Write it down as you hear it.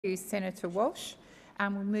you, Senator Walsh.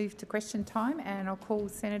 We'll move to question time, and I'll call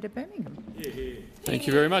Senator Birmingham. Thank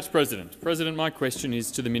you very much, President. President, my question is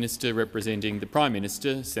to the Minister representing the Prime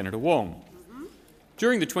Minister, Senator Wong.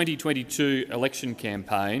 During the 2022 election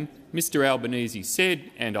campaign, Mr Albanese said,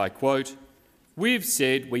 and I quote, "We've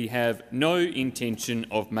said we have no intention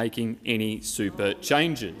of making any super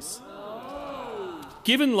changes."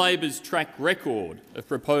 Given Labor's track record of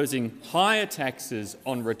proposing higher taxes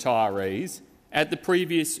on retirees at the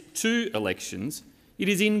previous two elections, it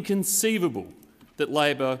is inconceivable that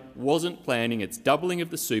Labor wasn't planning its doubling of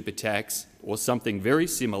the super tax or something very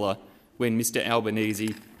similar when Mr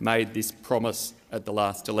Albanese made this promise at the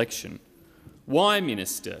last election. Why,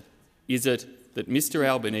 Minister, is it that Mr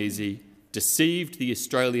Albanese deceived the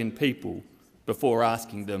Australian people before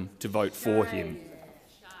asking them to vote for him?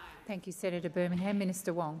 Thank you, Senator Birmingham.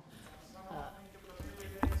 Minister Wong.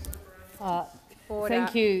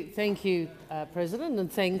 Thank you, President,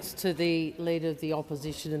 and thanks to the Leader of the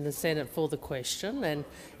Opposition in the Senate for the question. And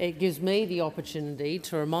it gives me the opportunity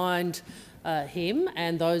to remind him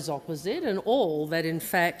and those opposite and all that, in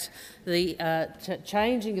fact, the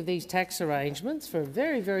changing of these tax arrangements for a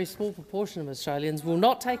very, very small proportion of Australians will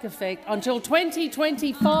not take effect until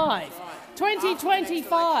 2025.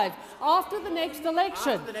 2025, after the next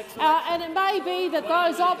election. And it may be that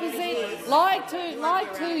those opposite like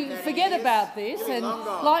to forget about this and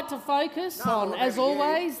like to focus on, as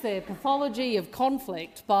always, their pathology of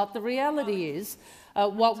conflict. But the reality is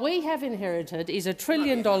what we have inherited is $1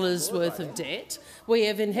 trillion worth of debt. We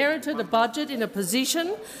have inherited a budget in a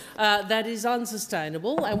position that is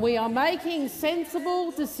unsustainable, and we are making sensible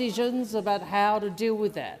decisions about how to deal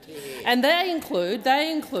with that. And they include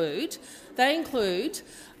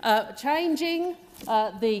changing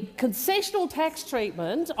the concessional tax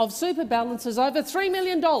treatment of super balances over $3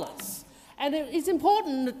 million. And it is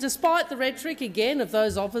important, despite the rhetoric again of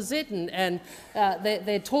those opposite and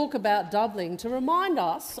their talk about doubling, to remind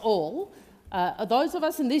us all, those of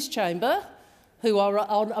us in this chamber who are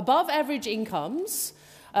on above-average incomes,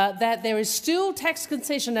 that there is still tax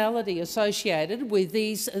concessionality associated with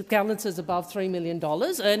these balances above $3 million,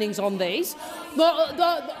 earnings on these.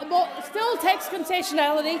 Still tax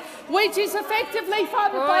concessionality, which is effectively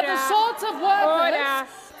funded by the sorts of workers,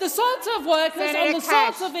 on the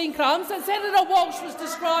sorts of incomes that Senator Walsh was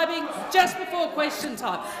describing just before question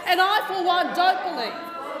time. And I, for one, don't believe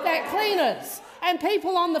that cleaners and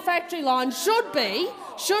people on the factory line should be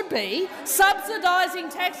subsidising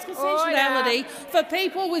tax concessionality for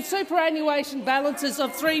people with superannuation balances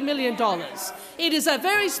of $3 million. It is a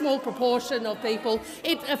very small proportion of people.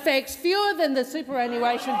 It affects fewer than the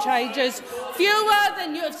superannuation changes,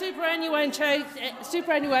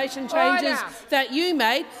 superannuation changes that you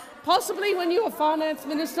made, possibly when you were Finance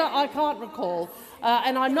Minister. I can't recall.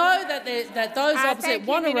 And I know that those opposite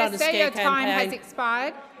want to run a scare campaign. Your time has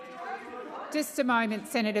expired. Just a moment,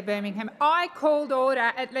 Senator Birmingham. I called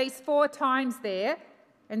order at least 4 times there,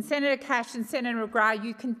 and Senator Cash and Senator McGrath,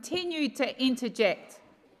 you continued to interject.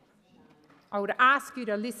 I would ask you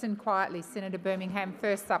to listen quietly, Senator Birmingham.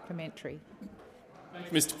 First supplementary.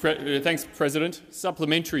 Thanks, President.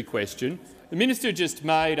 Supplementary question. The Minister just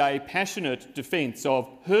made a passionate defence of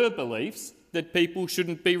her beliefs that people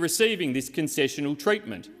shouldn't be receiving this concessional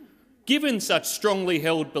treatment. Given such strongly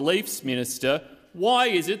held beliefs, Minister, why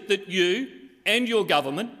is it that you and your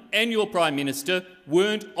government and your Prime Minister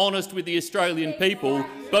weren't honest with the Australian people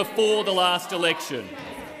before the last election?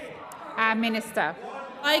 Minister.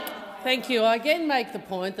 Thank you. I again make the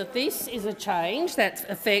point that this is a change that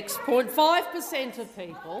affects 0.5% of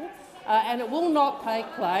people, and it will not take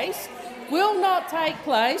place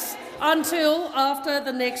until after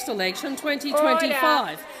the next election, 2025.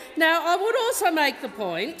 Order. Now, I would also make the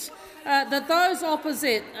point that those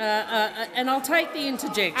opposite, and I'll take the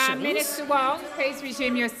interjections. Minister Wong, please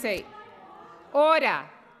resume your seat. Order.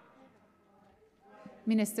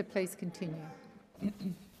 Minister, please continue.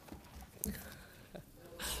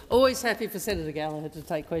 Always happy for Senator Gallagher to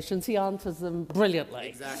take questions. He answers them brilliantly.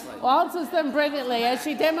 Exactly. Answers them brilliantly, as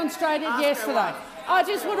she demonstrated yesterday. I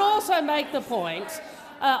just would also make the point,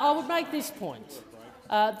 I would make this point.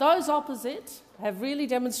 Those opposite have really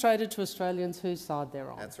demonstrated to Australians whose side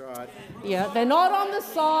they're on. That's right. Yeah, they're not on the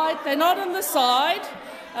side. They're not on the side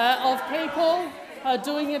of people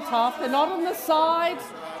doing it tough. They're not on the side.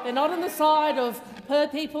 They're not on the side of per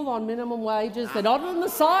people on minimum wages. They're not on the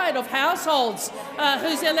side of households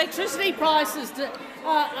whose electricity prices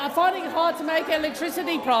are finding it hard to make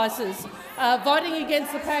electricity prices, voting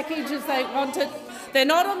against the package as they want it. They're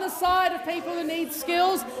not on the side of people who need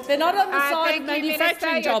skills. They're not on the side of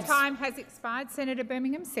manufacturing jobs. Your time has expired. Senator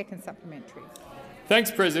Birmingham, second supplementary. Thanks,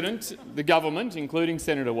 President. The government, including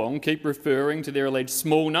Senator Wong, keep referring to their alleged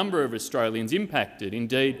small number of Australians impacted.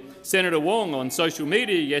 Indeed, Senator Wong on social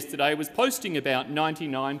media yesterday was posting about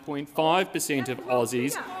 99.5% of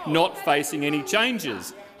Aussies not facing any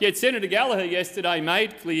changes. Yet Senator Gallagher yesterday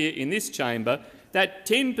made clear in this chamber that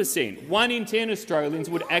 10%, 1 in 10 Australians,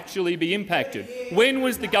 would actually be impacted. When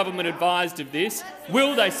was the government advised of this?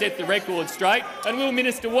 Will they set the record straight? And will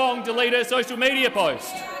Minister Wong delete her social media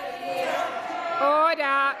post?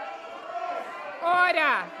 Order.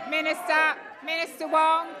 Order. Minister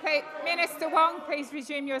Wong, please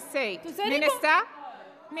resume your seat.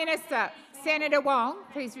 Minister, Senator Wong,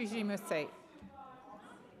 please resume your seat.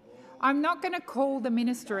 I'm not going to call the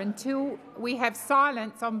minister until we have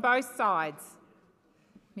silence on both sides.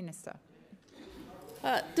 Minister.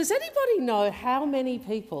 Does anybody know how many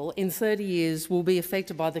people in 30 years will be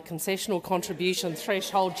affected by the concessional contribution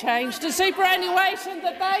threshold change to superannuation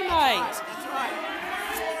that they made?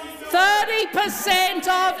 30%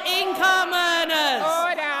 of income earners.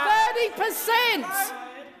 Order. 30%.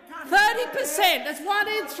 30%. That's 1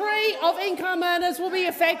 in 3 of income earners will be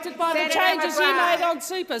affected by the changes you made on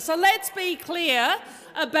super. So let's be clear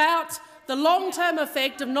about the long-term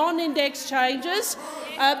effect of non-index changes.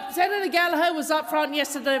 Senator Gallagher was up front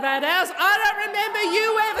yesterday about ours. I don't remember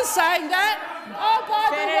you ever saying that. Oh, by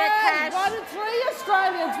the way, 1 in 3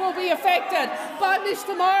 Australians will be affected by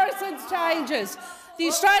Mr Morrison's changes. The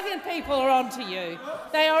Australian people are onto you.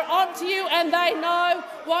 They are onto you and they know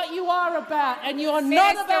what you are about. And you are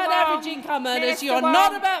not about average income earners. You are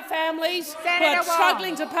not about families who are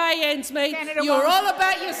struggling to pay ends meet. You're all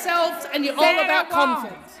about yourselves and you're all about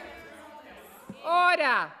confidence.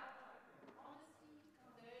 Order.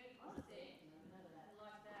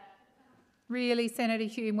 Really, Senator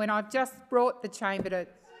Hume, when I've just brought the chamber to...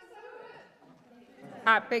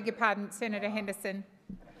 beg your pardon, Senator Henderson.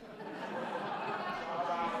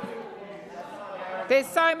 There's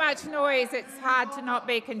so much noise, it's hard to not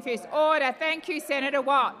be confused. Order. Thank you, Senator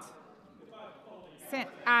Watt.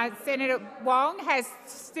 Senator Wong has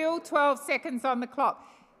still 12 seconds on the clock.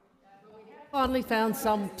 Finally found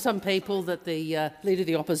some people that the Leader of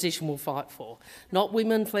the Opposition will fight for. Not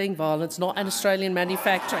women fleeing violence, not an Australian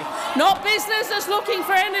manufacturing, not businesses looking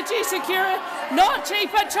for energy security, not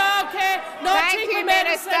cheaper childcare, not cheaper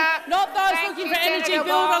medicine, not those looking for energy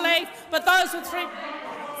bill relief, but those with free...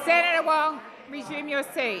 Senator Wong, resume your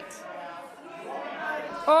seat.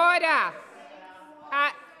 Order.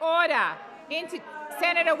 Order.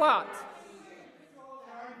 Senator Watt.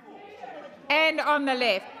 And on the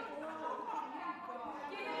left.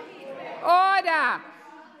 Order.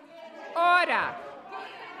 Order.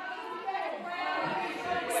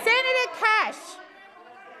 Senator Cash.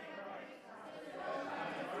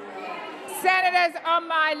 Senators on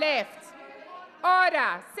my left.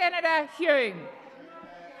 Order. Senator Hume.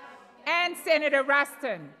 And Senator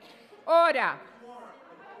Ruston. Order.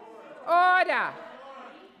 Order.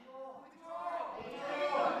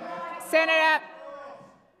 Senator,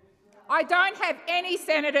 I don't have any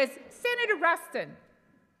senators. Senator Ruston.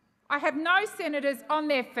 I have no senators on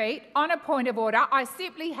their feet on a point of order. I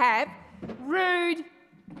simply have rude,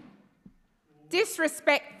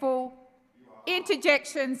 disrespectful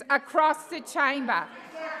interjections across the chamber.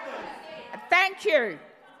 Thank you.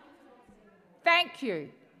 Thank you.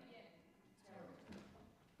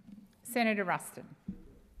 Senator Ruston.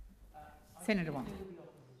 Senator Wong.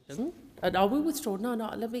 I will withdraw. No,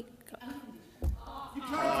 let me...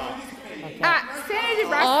 Senator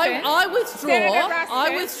Ruston. I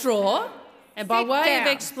withdraw. And by way of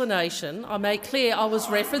explanation, I made clear I was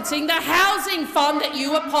referencing the housing fund that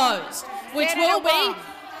you opposed, which will be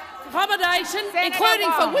accommodation,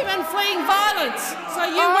 including for women fleeing violence. So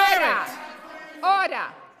you wear it. Order.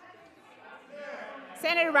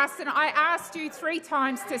 Senator Ruston, I asked you 3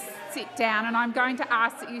 times to sit down, and I'm going to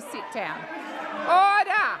ask that you sit down.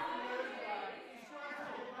 Order.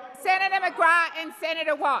 Senator McGrath and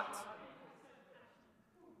Senator Watt.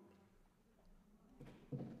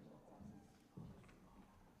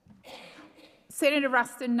 Senator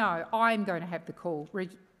Ruston, no, I'm going to have the call.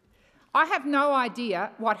 I have no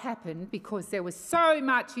idea what happened because there was so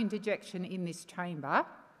much interjection in this chamber,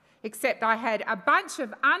 except I had a bunch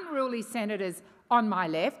of unruly senators on my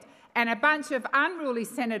left and a bunch of unruly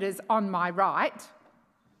senators on my right.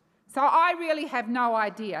 So I really have no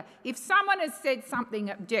idea. If someone has said something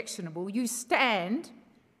objectionable, you stand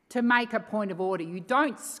to make a point of order. You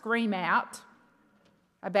don't scream out,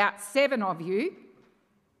 about 7 of you,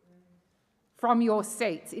 from your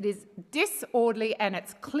seats. It is disorderly and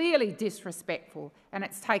it's clearly disrespectful, and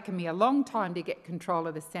it's taken me a long time to get control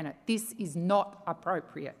of the Senate. This is not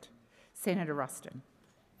appropriate. Senator Ruston.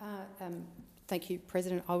 Thank you,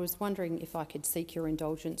 President. I was wondering if I could seek your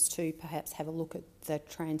indulgence to perhaps have a look at the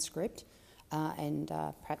transcript and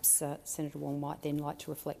perhaps Senator Wong might then like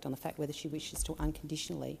to reflect on the fact whether she wishes to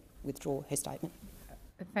unconditionally withdraw her statement.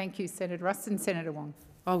 Thank you, Senator Ruston. Senator Wong.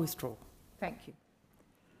 I withdraw. Thank you.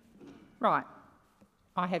 Right.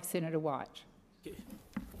 I have Senator White.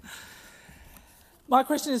 My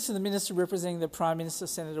question is to the Minister representing the Prime Minister,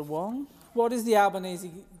 Senator Wong. What is the Albanese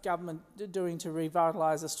government doing to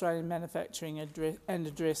revitalise Australian manufacturing and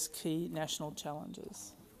address key national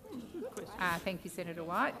challenges? Thank you, Senator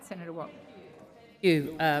White. Senator Watt. Thank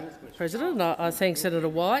you, President. I thank Senator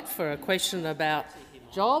White for a question about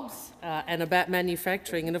jobs and about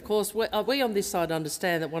manufacturing. And of course, we on this side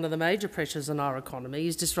understand that one of the major pressures on our economy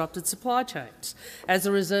is disrupted supply chains. As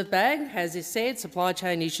the Reserve Bank has said, supply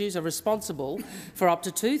chain issues are responsible for up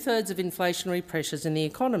to 2/3 of inflationary pressures in the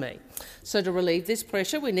economy. So to relieve this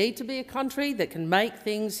pressure, we need to be a country that can make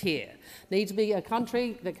things here. Need to be a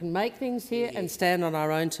country that can make things here and stand on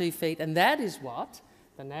our own 2 feet, and that is what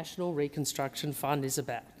the National Reconstruction Fund is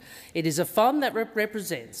about. It is a fund that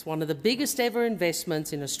represents one of the biggest ever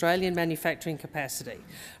investments in Australian manufacturing capacity,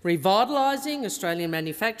 revitalising Australian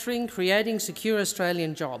manufacturing, creating secure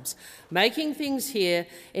Australian jobs, making things here,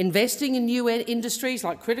 investing in new industries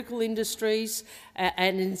like critical industries,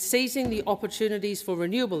 and in seizing the opportunities for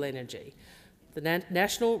renewable energy. The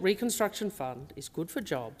National Reconstruction Fund is good for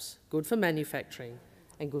jobs, good for manufacturing,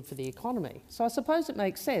 and good for the economy. So I suppose it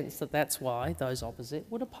makes sense that that's why those opposite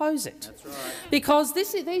would oppose it. That's right. Because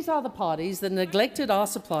these are the parties that neglected our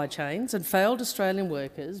supply chains and failed Australian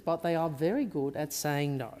workers, but they are very good at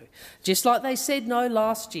saying no. Just like they said no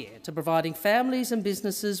last year to providing families and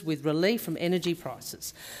businesses with relief from energy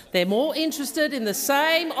prices. They're more interested in the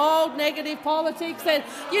same old negative politics that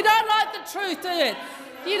you don't like the truth, do you?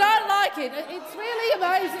 You don't like it. It's really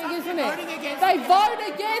amazing, isn't it? They vote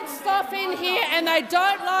against stuff in here and they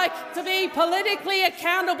don't like to be politically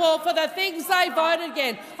accountable for the things they vote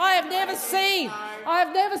against. I have never seen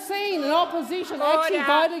an opposition actually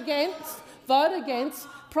vote against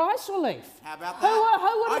price relief. How about that? Who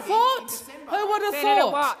would have thought? Who would have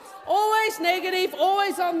thought? Always negative,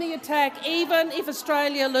 always on the attack, even if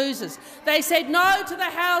Australia loses. They said no to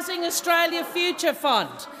the Housing Australia Future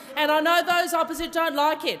Fund. And I know those opposite don't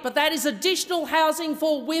like it, but that is additional housing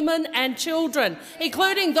for women and children,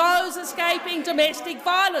 including those escaping domestic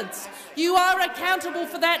violence. You are accountable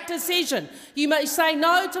for that decision. You may say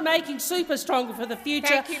no to making super stronger for the future.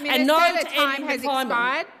 Thank you, Minister. And no the to time ending has confinement.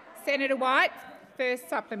 expired. Senator White, first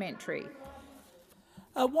supplementary.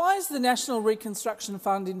 Why is the National Reconstruction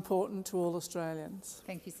Fund important to all Australians?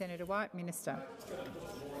 Thank you, Senator White. Minister.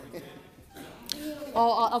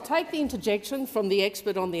 I'll take the interjection from the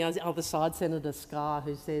expert on the other side, Senator Scarr,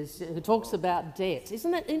 who talks about debt.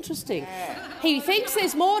 Isn't that interesting? Yeah. He thinks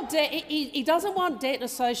there's more debt. He doesn't want debt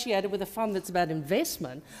associated with a fund that's about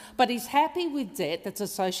investment, but he's happy with debt that's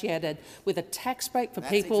associated with a tax break for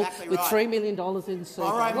people with $3 million in super.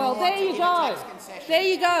 Well, there you go. There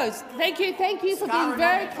you go. Thank you for being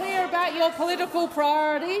very clear about your political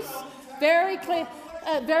priorities. Very clear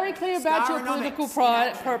about your political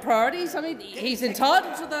priorities. I mean, he's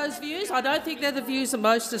entitled to those views. I don't think they're the views that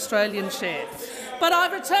most Australians share. But I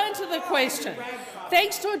return to the question.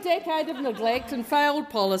 Thanks to a decade of neglect and failed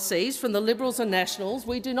policies from the Liberals and Nationals,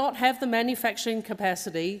 we do not have the manufacturing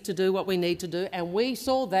capacity to do what we need to do, and we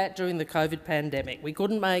saw that during the COVID pandemic. We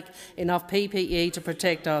couldn't make enough PPE to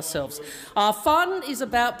protect ourselves. Our fund is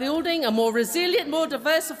about building a more resilient, more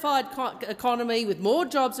diversified economy with more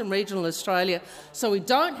jobs in regional Australia, so we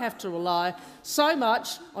don't have to rely so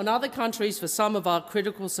much on other countries for some of our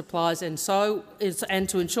critical supplies, and to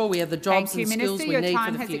ensure we have the jobs and skills we need for the future. Your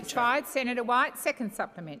time has expired. Senator White, second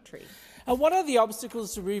supplementary. What are the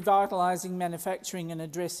obstacles to revitalising manufacturing and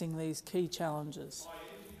addressing these key challenges?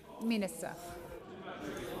 Minister.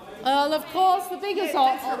 Well, of course, the biggest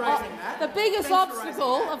obstacle,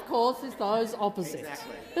 of course, is those opposite.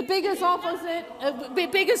 Exactly. The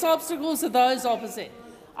biggest obstacles are those opposite.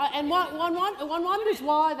 And one wonders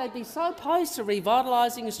why they'd be so opposed to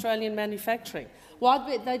revitalising Australian manufacturing, why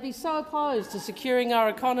they'd be so opposed to securing our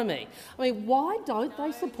economy. I mean, why don't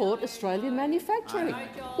they support Australian manufacturing?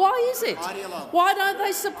 Why is it? Why don't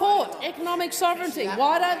they support economic sovereignty?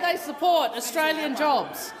 Why don't they support Australian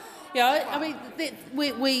jobs? You know, I mean,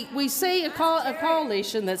 we see a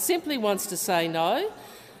coalition that simply wants to say no.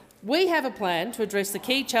 We have a plan to address the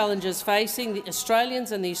key challenges facing the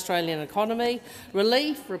Australians and the Australian economy: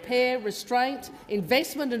 relief, repair, restraint,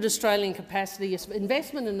 investment in Australian capacity,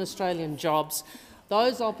 investment in Australian jobs.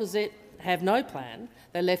 Those opposite have no plan.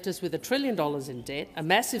 They left us with $1 trillion in debt, a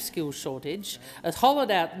massive skills shortage, a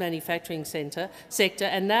hollowed-out manufacturing sector,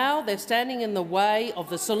 and now they're standing in the way of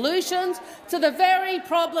the solutions to the very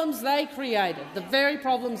problems they created.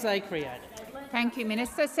 Thank you,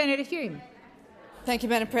 Minister. Senator Hume. Thank you,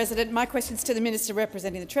 Madam President. My question is to the Minister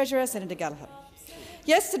representing the Treasurer, Senator Gallagher.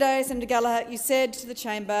 Yesterday, Senator Gallagher, you said to the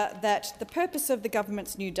chamber that the purpose of the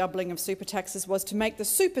government's new doubling of super taxes was to make the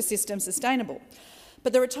super system sustainable.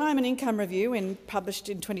 But the Retirement Income Review, published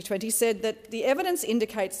in 2020, said that the evidence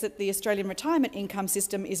indicates that the Australian retirement income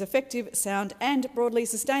system is effective, sound and broadly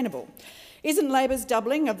sustainable. Isn't Labor's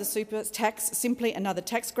doubling of the super tax simply another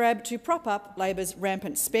tax grab to prop up Labor's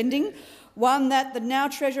rampant spending, one that the now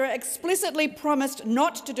Treasurer explicitly promised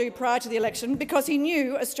not to do prior to the election because he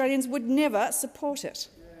knew Australians would never support it?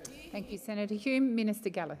 Thank you, Senator Hume. Minister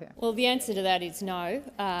Gallagher. Well, the answer to that is no,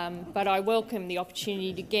 but I welcome the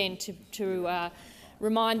opportunity again to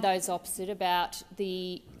remind those opposite about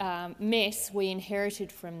the mess we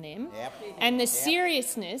inherited from them and the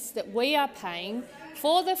seriousness that we are paying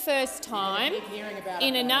for the first time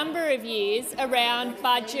in a number of years around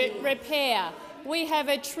budget repair. We have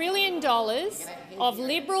 $1 trillion of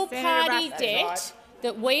Liberal Party debt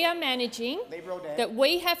that we are managing, that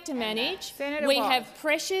we have to manage. We have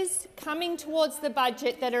pressures coming towards the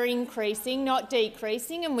budget that are increasing, not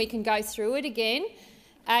decreasing, and we can go through it again.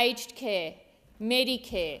 Aged care,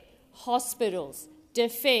 Medicare, hospitals,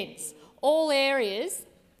 defence, all areas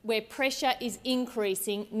where pressure is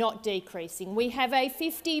increasing, not decreasing. We have a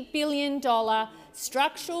 $50 billion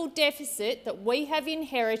structural deficit that we have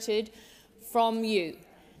inherited from you.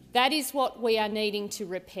 That is what we are needing to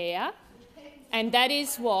repair, and that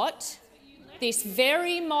is what this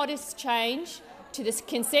very modest change to this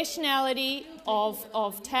concessionality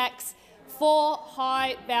of tax for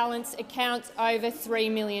high balance accounts over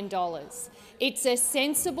 $3 million. It's a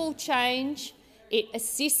sensible change. It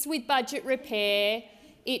assists with budget repair.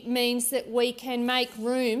 It means that we can make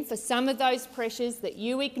room for some of those pressures that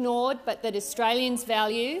you ignored but that Australians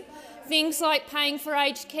value. Things like paying for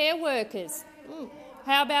aged care workers.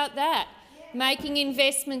 How about that? Making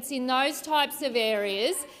investments in those types of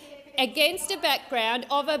areas against a background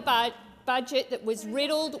of a budget that was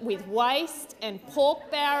riddled with waste and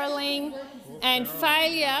pork barrelling and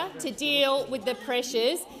failure to deal with the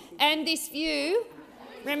pressures. And this view,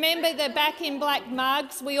 remember the back in black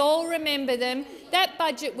mugs, we all remember them, that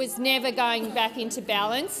budget was never going back into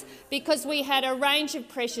balance because we had a range of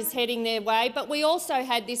pressures heading their way, but we also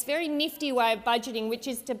had this very nifty way of budgeting, which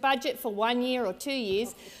is to budget for 1 year or 2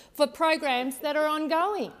 years for programs that are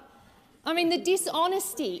ongoing. I mean, the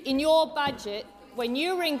dishonesty in your budget when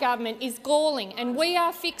you were in government is galling, and we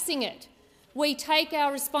are fixing it. We take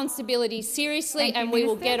our responsibility seriously and we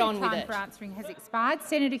will get on with it. The time for answering has expired.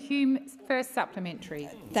 Senator Hume, first supplementary.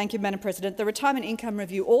 Thank you, Madam President. The Retirement Income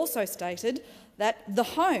Review also stated that the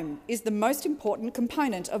home is the most important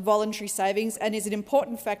component of voluntary savings and is an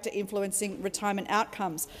important factor influencing retirement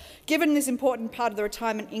outcomes. Given this important part of the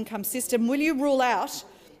retirement income system, will you rule out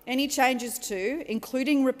any changes to,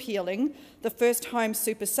 including repealing, the First Home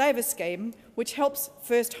Super Saver scheme, which helps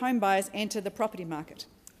first home buyers enter the property market?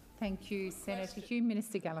 Thank you, Senator Hume.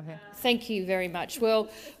 Minister Gallagher. Thank you very much. Well,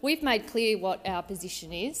 we've made clear what our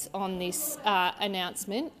position is on this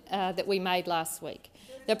announcement that we made last week.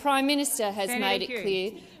 The Prime Minister has made it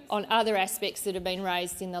clear on other aspects that have been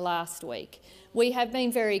raised in the last week. We have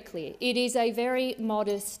been very clear. It is a very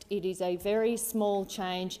modest, it is a very small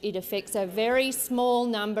change. It affects a very small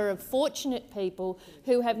number of fortunate people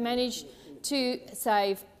who have managed to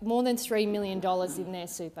save more than $3 million in their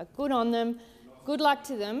super. Good on them. Good luck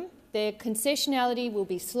to them. Their concessionality will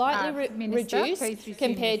be slightly reduced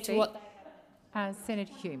compared to what...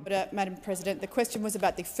 Senator Hume. Madam President, the question was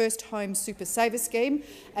about the First Home Super Saver scheme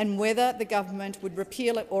and whether the government would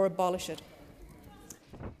repeal it or abolish it.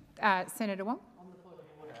 Senator Wong.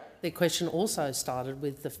 The question also started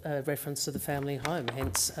with the reference to the family home,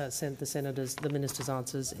 hence the minister's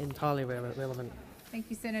answers entirely relevant. Thank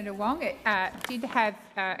you, Senator Wong. It did have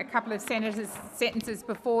a couple of sentences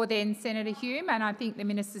before then, Senator Hume, and I think the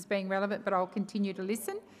minister's being relevant, but I'll continue to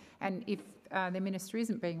listen. And if the minister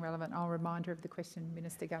isn't being relevant, I'll remind her of the question.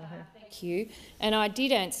 Minister Gallagher. Thank you. And I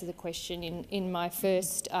did answer the question in my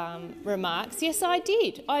first remarks. Yes, I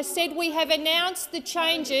did. I said we have announced the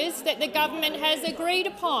changes that the government has agreed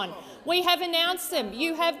upon. We have announced them.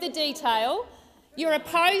 You have the detail. You're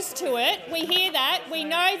opposed to it. We hear that. We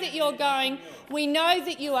know that you're going. We know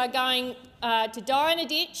that you are going to die in a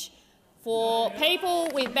ditch for people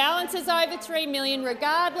with balances over $3 million,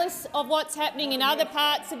 regardless of what's happening in other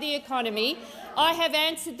parts of the economy. I have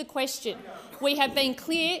answered the question. We have been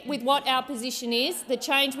clear with what our position is. The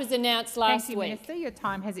change was announced last week. Thank you, Minister. Your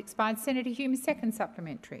time has expired. Senator Hume, second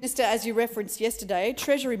supplementary. Minister, as you referenced yesterday,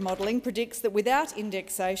 Treasury modelling predicts that without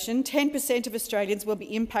indexation, 10% of Australians will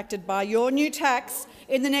be impacted by your new tax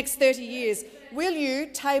in the next 30 years. Will you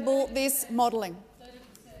table this modelling?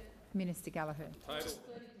 Minister Gallagher.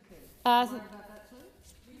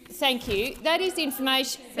 Thank you. That is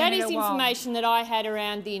information. That I had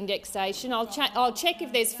around the indexation. I'll check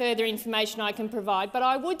if there's further information I can provide. But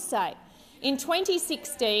I would say, in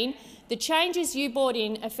 2016, the changes you brought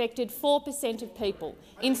in affected 4% of people.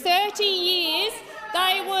 In 30 years,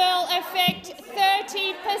 they will affect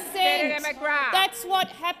 30%. That's what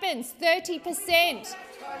happens. 30%.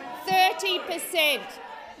 30%.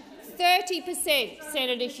 30%,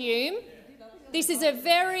 Senator Hume. This is a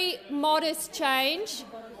very modest change.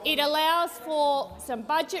 It allows for some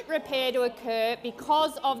budget repair to occur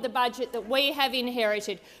because of the budget that we have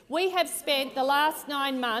inherited. We have spent the last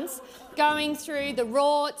 9 months going through the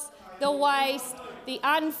rorts, the waste, the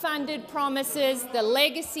unfunded promises, the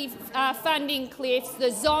legacy funding cliffs, the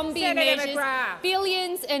zombie measures,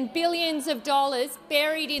 billions and billions of dollars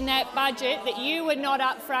buried in that budget that you were not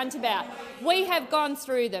upfront about. We have gone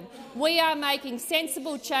through them. We are making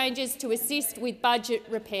sensible changes to assist with budget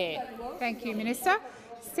repair. Thank you, Minister.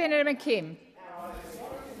 Senator McKim.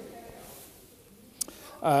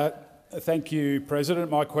 Thank you, President.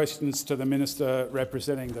 My question is to the Minister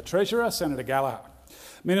representing the Treasurer, Senator Gallagher.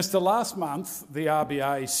 Minister, last month the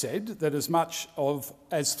RBA said that as much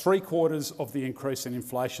as 3/4 of the increase in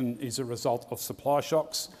inflation is a result of supply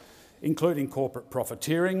shocks, including corporate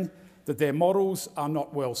profiteering, that their models are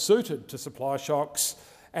not well suited to supply shocks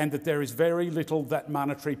and that there is very little that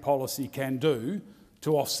monetary policy can do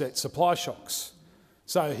to offset supply shocks.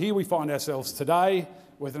 So here we find ourselves today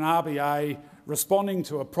with an RBA responding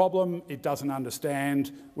to a problem it doesn't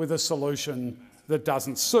understand with a solution that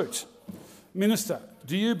doesn't suit. Minister,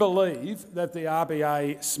 do you believe that the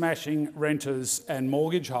RBA smashing renters and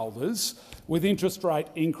mortgage holders with interest rate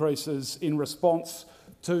increases in response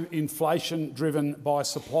to inflation driven by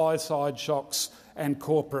supply-side shocks and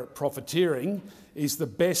corporate profiteering is the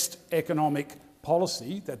best economic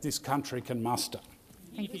policy that this country can muster?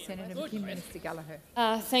 Thank you, Senator McKim. Minister Gallagher.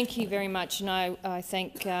 Thank you very much. And I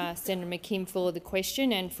thank Senator McKim for the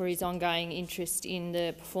question and for his ongoing interest in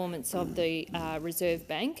the performance of the Reserve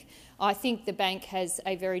Bank. I think the bank has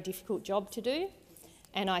a very difficult job to do,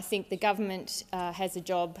 and I think the government has a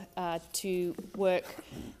job to work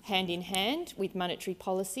hand in hand with monetary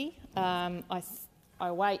policy. I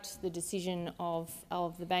await the decision of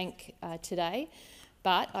the bank today,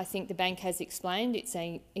 but I think the bank has explained it's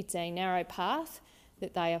a narrow path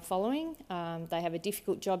that they are following. They have a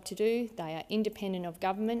difficult job to do. They are independent of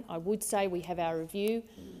government. I would say we have our review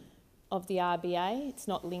of the RBA. It's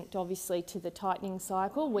not linked, obviously, to the tightening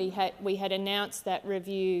cycle. We had announced that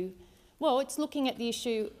review. Well, it's looking at the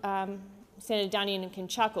issue, Senator Dunian can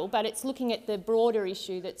chuckle, but it's looking at the broader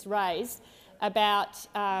issue that's raised about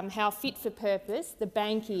how fit for purpose the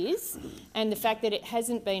bank is and the fact that it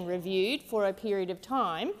hasn't been reviewed for a period of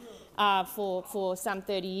time. For some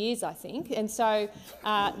 30 years, I think. And so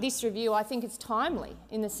this review, I think, is timely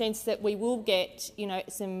in the sense that we will get,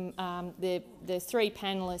 some the three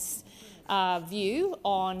panellists' view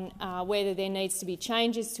on whether there needs to be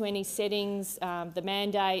changes to any settings, the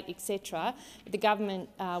mandate, etc. The government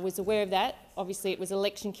was aware of that. Obviously, it was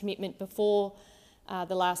election commitment before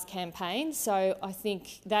the last campaign. So I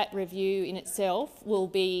think that review in itself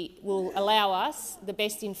will allow us the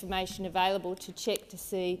best information available to check to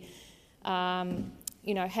see how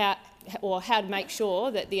to make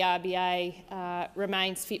sure that the RBA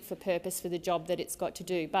remains fit for purpose for the job that it's got to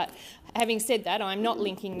do. But having said that, I'm not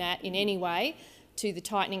linking that in any way to the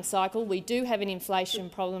tightening cycle. We do have an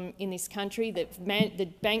inflation problem in this country. The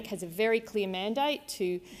bank has a very clear mandate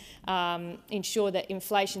to ensure that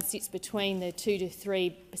inflation sits between the 2 to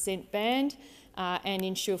 3% band and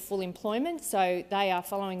ensure full employment. So they are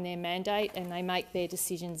following their mandate and they make their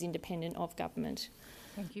decisions independent of government.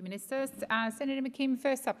 Thank you, Minister. Senator McKim,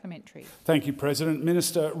 first supplementary. Thank you, President.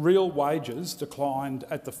 Minister, real wages declined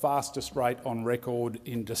at the fastest rate on record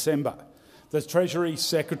in December. The Treasury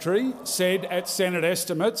Secretary said at Senate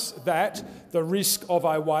estimates that the risk of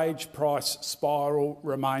a wage price spiral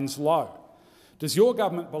remains low. Does your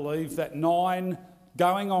government believe that 9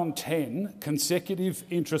 going on 10 consecutive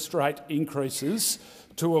interest rate increases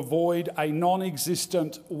to avoid a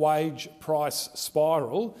non-existent wage price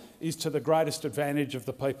spiral is to the greatest advantage of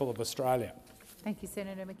the people of Australia? Thank you,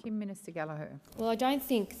 Senator McKim. Minister Gallagher. Well, I don't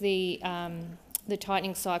think the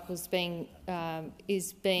tightening cycle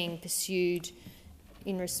is being pursued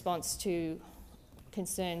in response to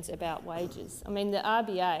concerns about wages. I mean, the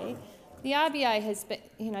RBA has been,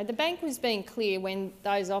 the bank was being clear when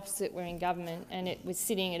those opposite were in government and it was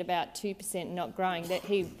sitting at about 2% and not growing, that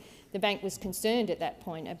the bank was concerned at that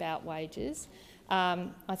point about wages.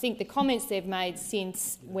 I think the comments they've made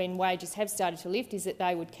since when wages have started to lift is that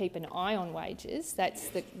they would keep an eye on wages. That's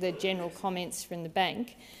the general comments from the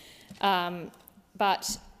bank.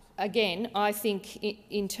 But again, I think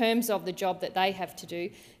in terms of the job that they have to do,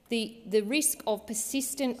 the risk of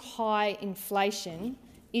persistent high inflation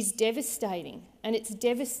is devastating, and it's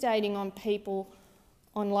devastating on people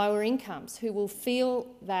on lower incomes who will feel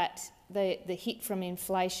that the hit from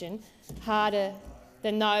inflation harder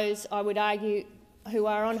than those, I would argue, who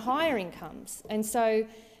are on higher incomes. And so,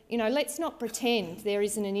 let's not pretend there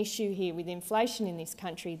isn't an issue here with inflation in this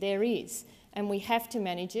country. There is, and we have to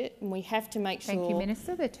manage it, and we have to make sure— Thank you,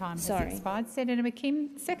 Minister. The time has expired. Senator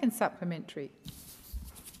McKim, second supplementary.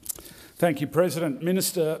 Thank you, President.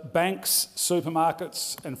 Minister, banks,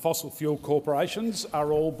 supermarkets and fossil fuel corporations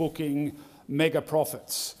are all booking mega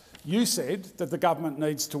profits. You said that the government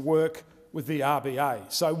needs to work with the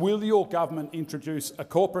RBA. So will your government introduce a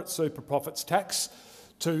corporate super profits tax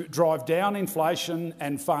to drive down inflation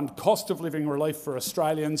and fund cost of living relief for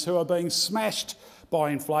Australians who are being smashed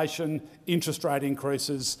by inflation, interest rate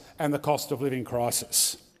increases and the cost of living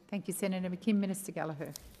crisis? Thank you, Senator McKim. Minister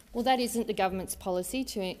Gallagher. Well, that isn't the government's policy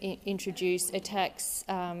to introduce a tax,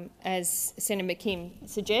 as Senator McKim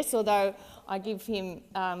suggests, although I give him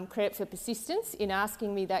credit for persistence in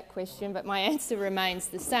asking me that question, but my answer remains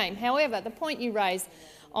the same. However, the point you raised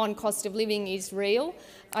on cost of living is real.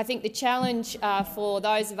 I think the challenge for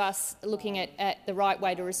those of us looking at the right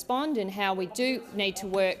way to respond and how we do need to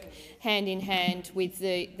work hand in hand with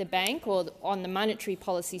the bank or on the monetary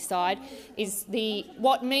policy side is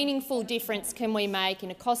what meaningful difference can we make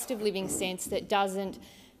in a cost of living sense that doesn't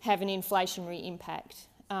have an inflationary impact.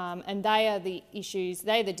 And they are the issues,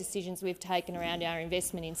 they are the decisions we've taken around our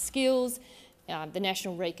investment in skills, the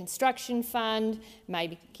National Reconstruction Fund,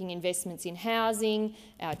 making investments in housing,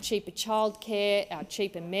 our cheaper childcare, our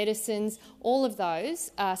cheaper medicines. All of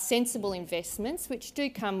those are sensible investments which do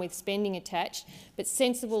come with spending attached, but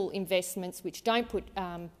sensible investments which don't put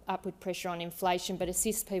upward pressure on inflation but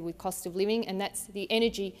assist people with cost of living, and that's the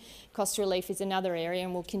energy cost relief is another area,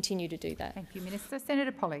 and we'll continue to do that. Thank you, Minister.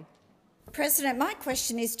 Senator Polley. President, my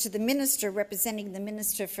question is to the Minister representing the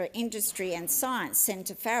Minister for Industry and Science,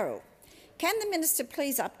 Senator Farrell. Can the Minister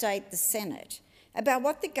please update the Senate about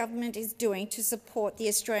what the government is doing to support the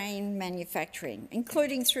Australian manufacturing,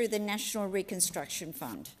 including through the National Reconstruction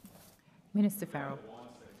Fund? Minister Farrell.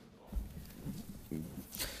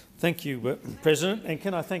 Thank you, President. And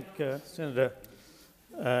can I thank Senator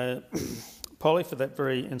Polley for that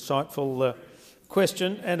very insightful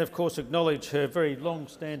question, and of course acknowledge her very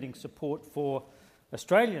long-standing support for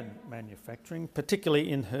Australian manufacturing,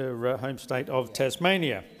 particularly in her home state of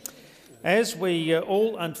Tasmania. As we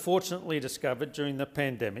all unfortunately discovered during the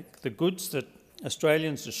pandemic, the goods that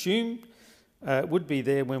Australians assumed would be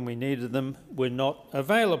there when we needed them were not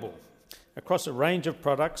available. Across a range of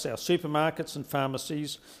products, our supermarkets and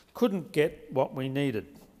pharmacies couldn't get what we needed.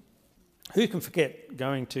 Who can forget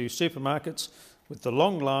going to supermarkets with the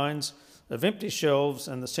long lines of empty shelves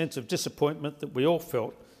and the sense of disappointment that we all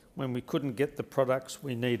felt when we couldn't get the products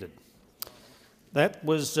we needed? That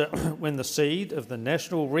was when the seed of the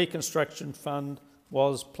National Reconstruction Fund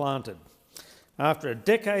was planted. After a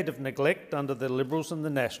decade of neglect under the Liberals and the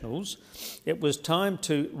Nationals, it was time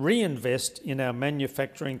to reinvest in our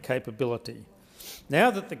manufacturing capability.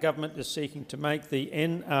 Now that the government is seeking to make the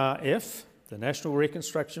NRF, the National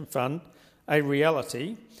Reconstruction Fund, a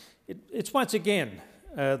reality, it's once again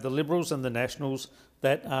the Liberals and the Nationals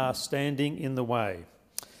that are standing in the way.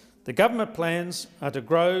 The government plans are to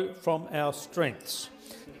grow from our strengths,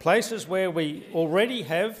 places where we already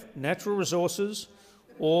have natural resources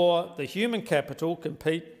or the human capital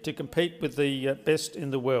to compete with the best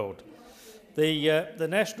in the world. The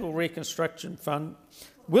National Reconstruction Fund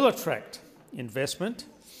will attract investment.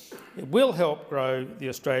 It will help grow the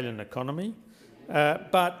Australian economy,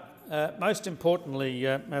 but most importantly,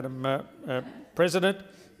 Madam President,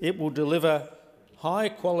 it will deliver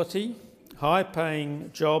high-quality, high-paying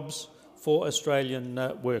jobs for Australian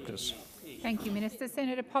workers. Thank you, Minister.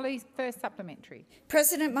 Senator Polley, first supplementary.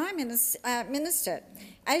 President, my Minister,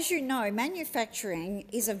 as you know, manufacturing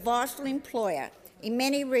is a vital employer in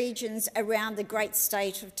many regions around the great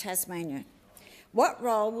state of Tasmania. What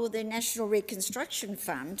role will the National Reconstruction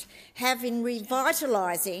Fund have in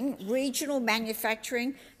revitalising regional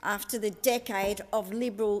manufacturing after the decade of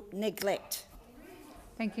Liberal neglect?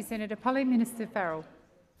 Thank you, Senator Polley. Minister Farrell.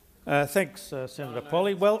 Thanks, Senator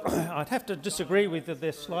Polley. Well, I'd have to disagree with you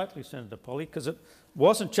there slightly, Senator Polley, because it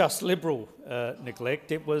wasn't just Liberal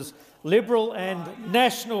neglect; it was Liberal and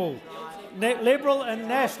National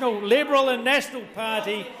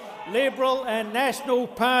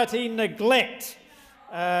Party neglect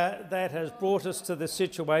that has brought us to the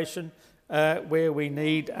situation where we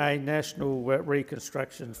need a National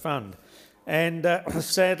Reconstruction Fund. And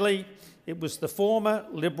sadly, it was the former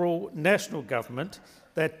Liberal National Government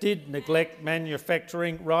that did neglect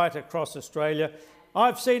manufacturing right across Australia.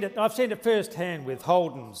 I've seen it firsthand with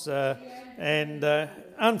Holden's and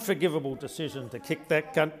unforgivable decision to kick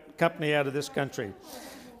that company out of this country.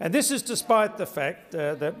 And this is despite the fact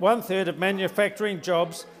that 1/3 of manufacturing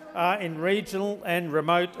jobs are in regional and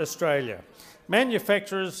remote Australia.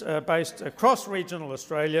 Manufacturers are based across regional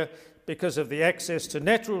Australia because of the access to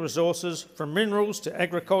natural resources, from minerals to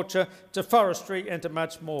agriculture to forestry and to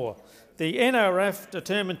much more. The NRF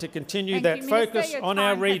determined to continue that focus on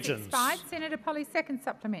our regions. Senator Polley, second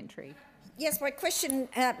supplementary. Yes, my question,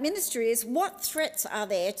 Minister, is what threats are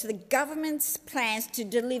there to the government's plans to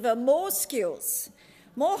deliver more skills,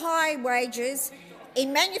 more high wages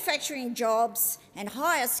in manufacturing jobs and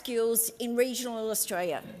higher skills in regional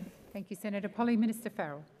Australia? Thank you, Senator Polley. Minister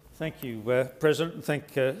Farrell. Thank you, President, and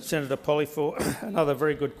thank Senator Polley for another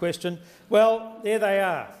very good question. Well, there they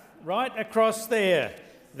are, right across there.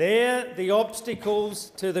 They're the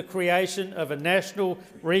obstacles to the creation of a National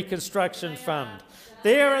Reconstruction Fund.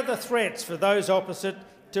 There are the threats for those opposite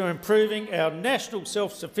to improving our national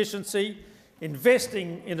self-sufficiency,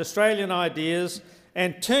 investing in Australian ideas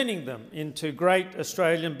and turning them into great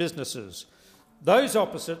Australian businesses. Those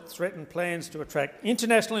opposite threaten plans to attract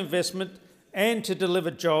international investment and to deliver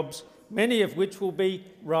jobs, many of which will be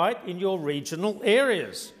right in your regional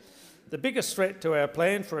areas. The biggest threat to our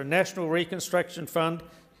plan for a National Reconstruction Fund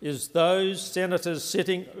is those senators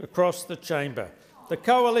sitting across the chamber. The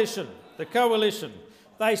coalition.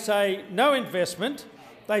 They say no investment,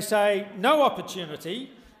 they say no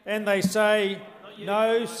opportunity, and they say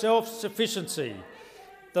no self-sufficiency.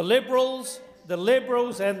 The Liberals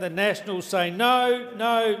and the Nationals say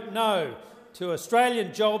no to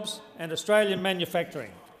Australian jobs and Australian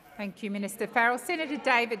manufacturing. Thank you, Minister Farrell. Senator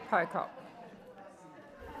David Pocock.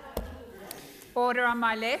 Order on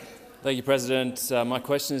my left. Thank you, President. My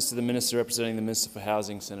question is to the Minister representing the Minister for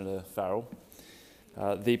Housing, Senator Farrell.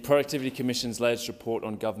 The Productivity Commission's latest report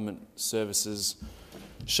on government services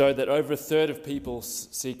showed that over 1/3 of people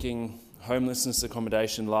seeking homelessness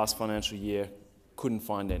accommodation last financial year couldn't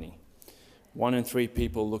find any. 1 in 3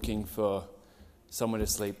 people looking for somewhere to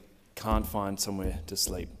sleep can't find somewhere to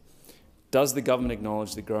sleep. Does the government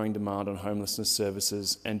acknowledge the growing demand on homelessness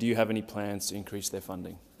services, and do you have any plans to increase their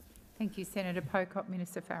funding? Thank you, Senator Pocock.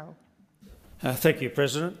 Minister Farrell. Thank you,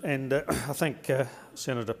 President, and I thank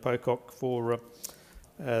Senator Pocock for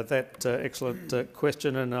that excellent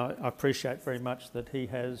question, and I appreciate very much that he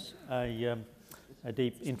has a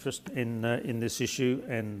deep interest in this issue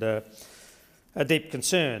and a deep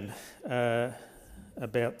concern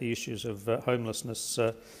about the issues of homelessness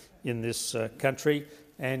in this country.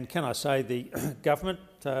 And can I say the government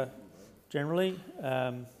generally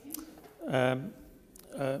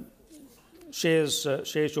shares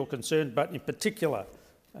your concern, but in particular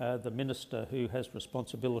the Minister who has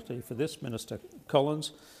responsibility for this, Minister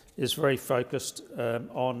Collins, is very focused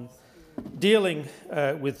on dealing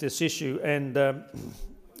with this issue. And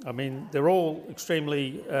I mean, they're all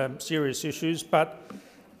extremely serious issues, but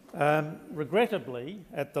regrettably,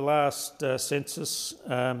 at the last census,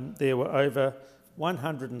 there were over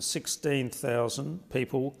 116,000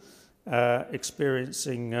 people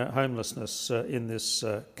experiencing homelessness in this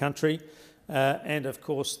country. And of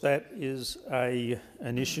course, that is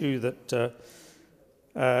an issue that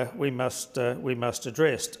we must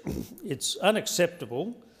address. It's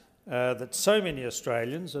unacceptable that so many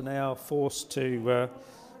Australians are now forced to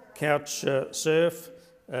couch surf,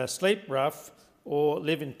 sleep rough, or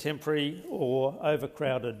live in temporary or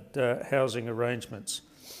overcrowded housing arrangements.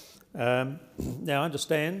 Now, I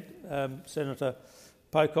understand, Senator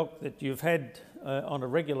Pocock, that you've had on a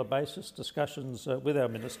regular basis discussions with our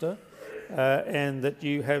Minister and that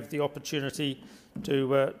you have the opportunity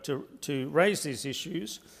to raise these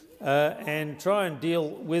issues and try and deal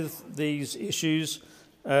with these issues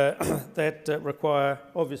that require,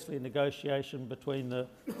 obviously, negotiation between the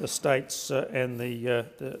states and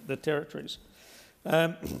the territories.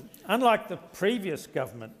 Unlike the previous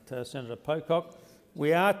government, Senator Pocock,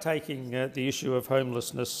 we are taking the issue of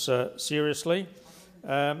homelessness seriously,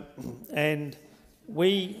 and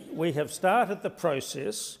we have started the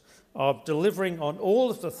process of delivering on all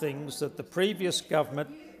of the things that the previous government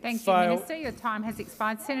Thank you, Minister. Your time has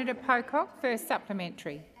expired. Senator Pocock, first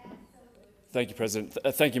supplementary. Thank you, President.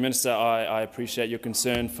 Thank you, Minister. I appreciate your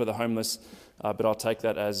concern for the homeless, but I'll take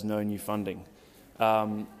that as no new funding.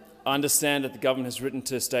 I understand that the government has written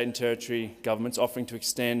to state and territory governments offering to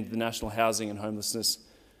extend the National Housing and Homelessness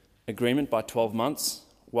Agreement by 12 months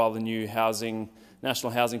while the new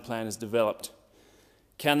National Housing Plan is developed.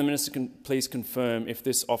 Can the Minister please confirm if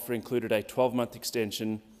this offer included a 12-month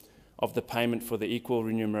extension of the payment for the Equal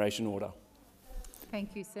Remuneration Order?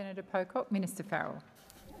 Thank you, Senator Pocock. Minister Farrell.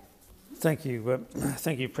 Thank you,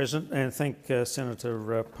 President, and thank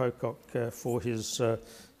Senator Pocock for his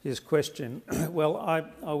question. Well,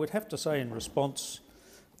 I would have to say in response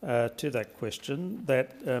to that question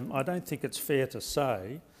that I don't think it's fair to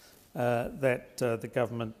say that the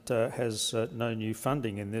government has no new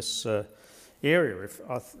funding in this area. If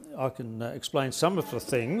I can explain some of the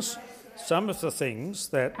things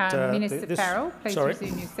that Minister Farrell, please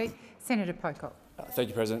resume your seat. Senator Pocock. Thank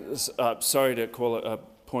you, President. Sorry to call it a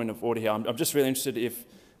point of order here. I'm just really interested if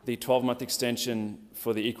the 12-month extension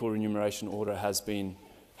for the Equal Remuneration Order has been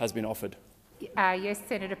offered. Yes,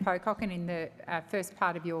 Senator Pocock, and in the first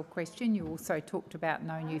part of your question you also talked about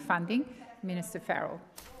no new funding. Minister Farrell.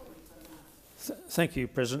 Thank you,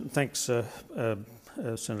 President. Thanks,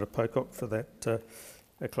 Senator Pocock, for that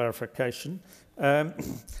clarification.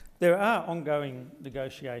 There are ongoing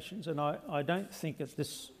negotiations, and I don't think at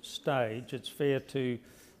this stage it's fair to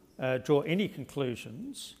draw any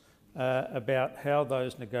conclusions about how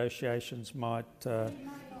those negotiations might end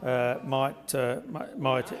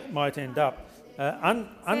up.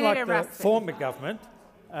 Unlike the former government,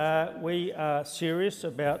 we are serious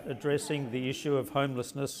about addressing the issue of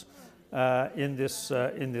homelessness in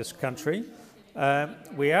this country.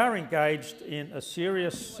 We are engaged in a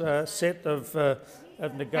serious set of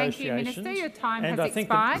negotiations. Thank you, Minister. Your time has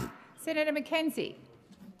expired. Senator Mackenzie.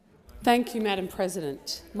 Thank you, Madam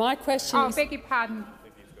President. My question is... beg your pardon.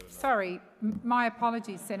 Sorry. My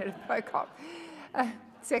apologies, Senator Pocock.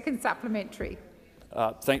 Second supplementary.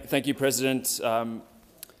 Thank you, President. I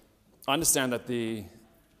understand that the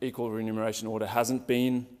Equal Remuneration Order hasn't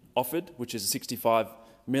been offered, which is $65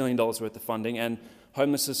 million worth of funding, and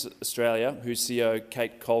Homelessness Australia, whose CEO,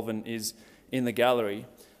 Kate Colvin, is in the gallery,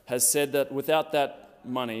 has said that without that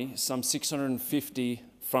money, some 650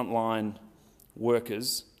 frontline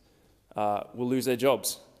workers will lose their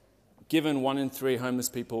jobs. Given 1 in 3 homeless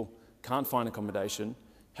people can't find accommodation,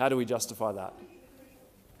 how do we justify that?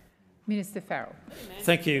 Minister Farrell.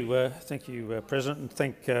 Thank you, President, and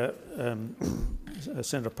thank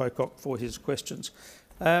Senator Pocock for his questions.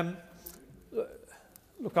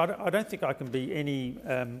 Look, I don't think I can be any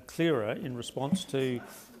clearer in response to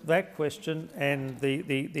that question and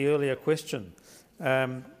the earlier question.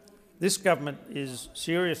 This government is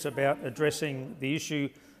serious about addressing the issue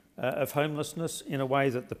of homelessness in a way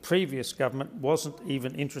that the previous government wasn't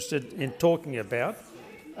even interested in talking about.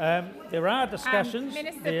 There are discussions.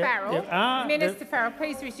 Minister Farrell,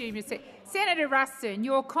 please resume your seat. Senator Ruston,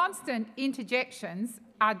 your constant interjections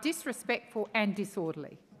are disrespectful and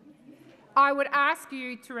disorderly. I would ask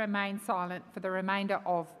you to remain silent for the remainder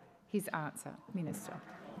of his answer, Minister.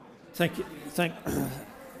 Thank you,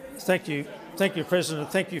 President.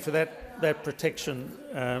 Thank you for that protection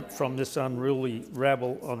from this unruly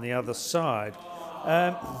rabble on the other side.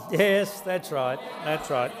 Yes, that's right.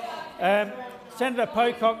 Senator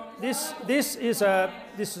Pocock, this is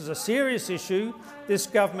a serious issue. This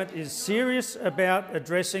government is serious about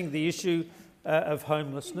addressing the issue of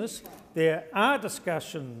homelessness. There are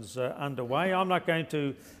discussions underway. I'm not going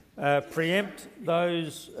to preempt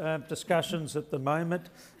those discussions at the moment,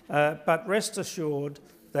 but rest assured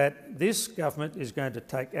that this government is going to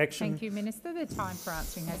take action. Thank you, Minister. The time for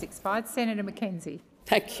answering has expired. Senator Mackenzie.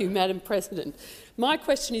 Thank you, Madam President. My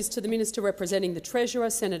question is to the Minister representing the Treasurer,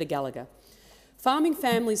 Senator Gallagher. Farming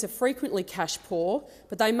families are frequently cash poor,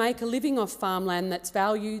 but they make a living off farmland that's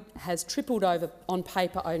value has tripled over on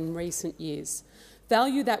paper in recent years.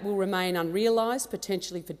 Value that will remain unrealised,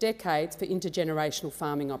 potentially for decades, for intergenerational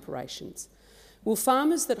farming operations. Will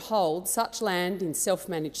farmers that hold such land in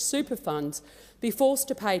self-managed super funds be forced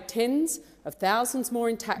to pay tens of thousands more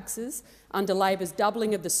in taxes under Labor's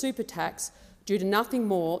doubling of the super tax due to nothing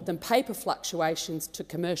more than paper fluctuations to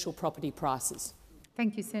commercial property prices?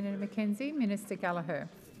 Thank you, Senator Mackenzie. Minister Gallagher.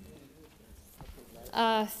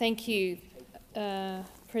 Thank you,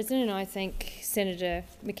 President. I thank Senator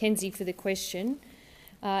Mackenzie for the question.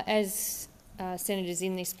 As senators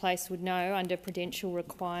in this place would know, under prudential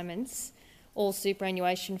requirements, all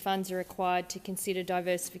superannuation funds are required to consider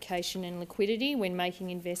diversification and liquidity when making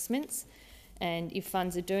investments. And if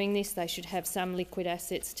funds are doing this, they should have some liquid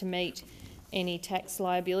assets to meet any tax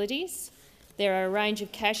liabilities. There are a range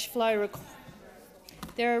of cash flow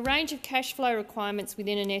requirements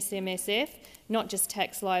within an SMSF, not just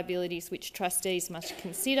tax liabilities, which trustees must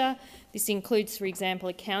consider. This includes, for example,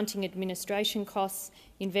 accounting administration costs,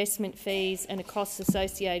 investment fees and the costs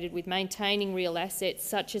associated with maintaining real assets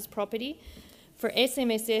such as property. For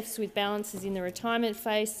SMSFs with balances in the retirement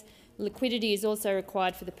phase, liquidity is also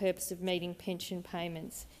required for the purpose of meeting pension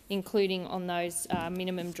payments, including on those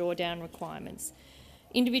minimum drawdown requirements.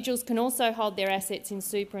 Individuals can also hold their assets in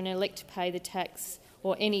super and elect to pay the tax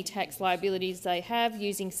or any tax liabilities they have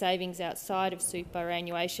using savings outside of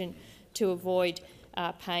superannuation to avoid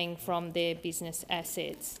paying from their business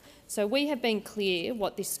assets. So we have been clear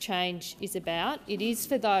what this change is about. It is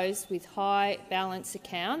for those with high balance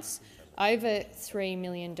accounts over $3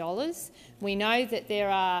 million. We know that there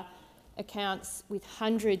are accounts with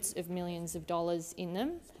hundreds of millions of dollars in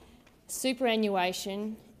them.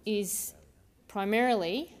 Superannuation is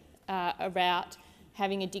primarily about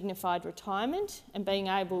having a dignified retirement and being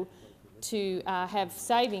able to have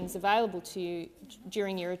savings available to you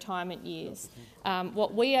during your retirement years.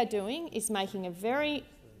 What we are doing is making a very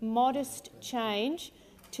modest change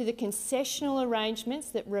to the concessional arrangements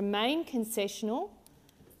that remain concessional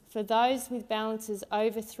for those with balances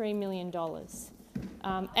over $3 million.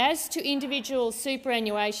 As to individual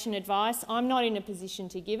superannuation advice, I'm not in a position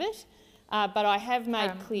to give it, but I have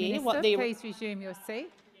made clear Minister, what the— please resume your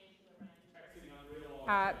seat.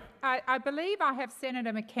 I believe I have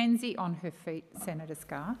Senator Mackenzie on her feet, Senator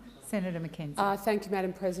Scarr. Senator Mackenzie. Thank you,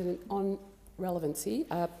 Madam President. On relevancy,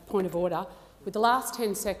 point of order. With the last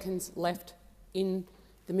 10 seconds left in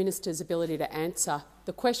the minister's ability to answer,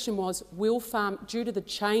 the question was, due to the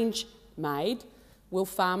change made, will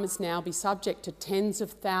farmers now be subject to tens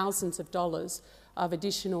of thousands of dollars of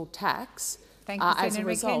additional tax as a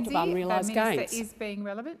result of unrealised gains? The minister is being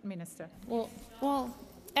relevant, Minister. Well,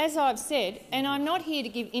 as I've said, and I'm not here to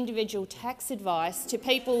give individual tax advice to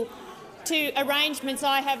people, to arrangements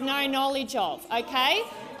I have no knowledge of, okay?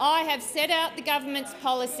 I have set out the government's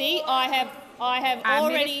policy. I have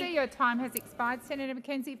already— Minister, your time has expired. Senator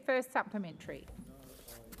Mackenzie, first supplementary.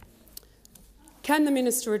 Can the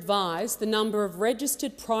minister advise the number of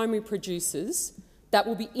registered primary producers that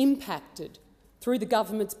will be impacted through the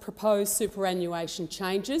government's proposed superannuation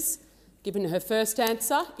changes? Given her first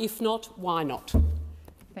answer, if not, why not?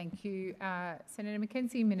 Thank you, Senator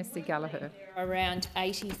Mackenzie. Minister Gallagher. Around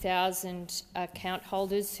 80,000 account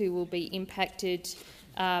holders who will be impacted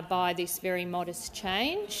by this very modest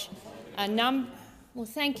change. Well,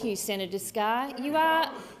 thank you, Senator Scarr. You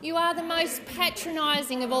are the most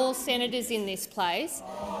patronising of all senators in this place.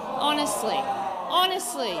 Honestly,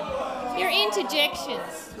 your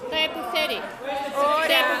interjections, they're pathetic. Order.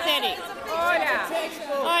 They're pathetic. Order.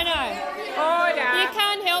 I know. Order. You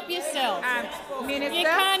can't help yourself. Minister. You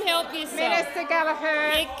can't help yourself. Minister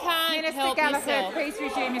Gallagher. You can't help yourself. Please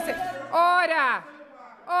resume your seat. Order.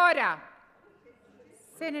 Order.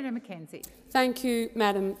 Senator Mackenzie. Thank you,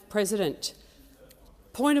 Madam President.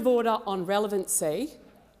 Point of order on relevancy.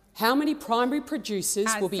 How many primary producers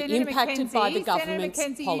will be impacted by the government's Senator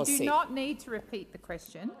Mackenzie, policy? You do not need to repeat the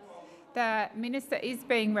question. The minister is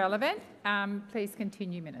being relevant. Please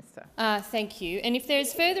continue, Minister. Thank you. And if there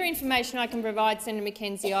is further information I can provide, Senator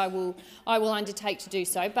Mackenzie, I will undertake to do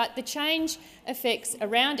so. But the change affects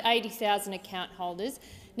around 80,000 account holders.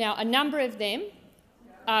 Now, a number of them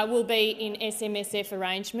will be in SMSF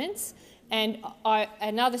arrangements, and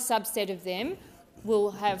another subset of them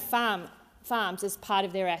will have farms as part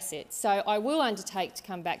of their assets. So I will undertake to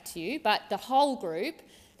come back to you, but the whole group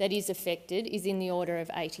that is affected is in the order of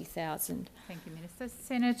 80,000. Thank you, Minister.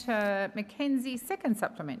 Senator Mackenzie, second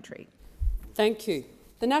supplementary. Thank you.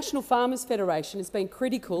 The National Farmers Federation has been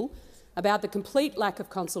critical about the complete lack of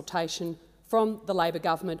consultation from the Labor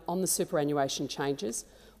government on the superannuation changes.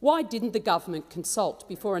 Why didn't the government consult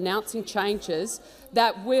before announcing changes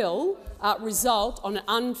that will result on an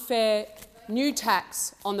unfair new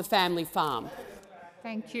tax on the family farm?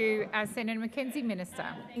 Thank you. Senator Mackenzie, Minister.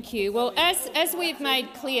 Thank you. Well, as we've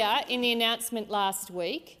made clear in the announcement last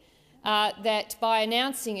week, that by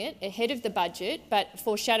announcing it ahead of the budget, but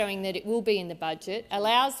foreshadowing that it will be in the budget,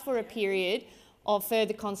 allows for a period of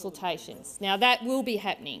further consultations. Now, that will be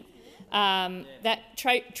happening.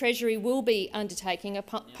 Treasury will be undertaking a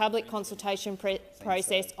public consultation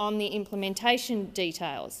process on the implementation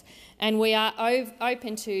details, and we are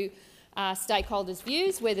open to stakeholders'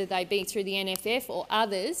 views, whether they be through the NFF or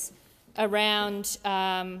others, around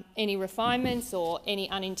any refinements or any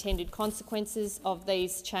unintended consequences of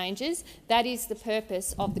these changes. That is the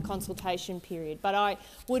purpose of the consultation period. But I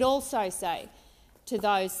would also say to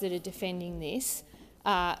those that are defending this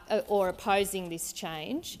or opposing this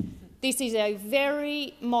change, this is a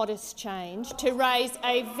very modest change to raise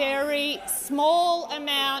a very small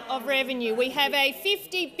amount of revenue. We have a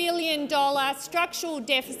 $50 billion structural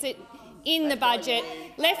deficit in the budget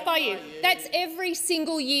left by you. That's every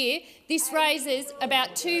single year. This raises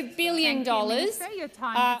about $2 billion. Thank you, Minister. Your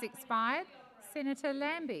time has expired. Senator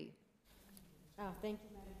Lambie. Thank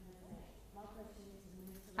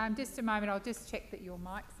you. Just a moment. I'll just check that your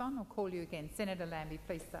mic's on. I'll call you again. Senator Lambie,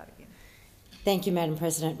 please start again. Thank you, Madam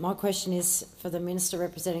President. My question is for the Minister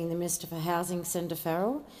representing the Minister for Housing, Senator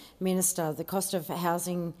Farrell. Minister, the cost of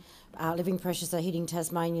housing, living pressures are hitting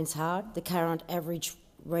Tasmanians hard. The current average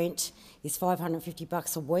rent is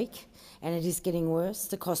 $550 a week, and it is getting worse.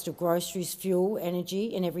 The cost of groceries, fuel,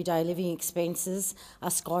 energy and everyday living expenses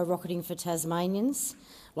are skyrocketing for Tasmanians.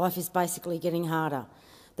 Life is basically getting harder.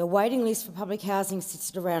 The waiting list for public housing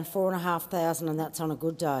sits at around 4,500, and that's on a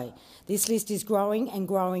good day. This list is growing and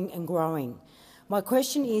growing and growing. My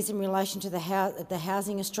question is in relation to the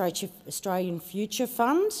Housing Australian Future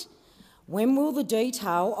Fund. When will the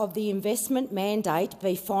detail of the investment mandate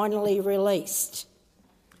be finally released?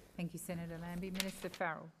 Thank you, Senator Lambie. Minister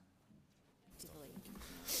Farrell.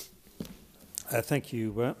 Thank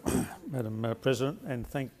you, Madam President, and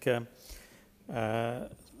thank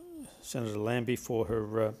Senator Lambie for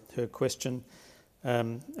her question.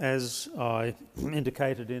 As I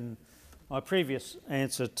indicated in my previous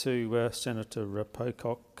answer to Senator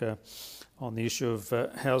Pocock on the issue of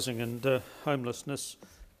housing and homelessness,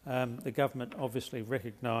 the government obviously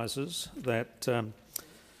recognises that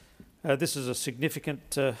this is a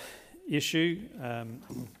significant issue.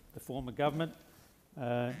 The former government,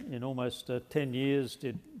 in almost 10 years,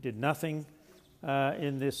 did nothing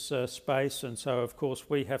in this space, and so of course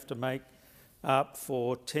we have to make up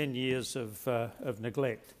for 10 years of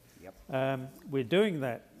neglect. Yep. We're doing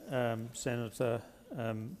that, Senator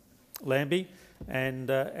Lambie, and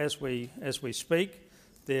as we speak,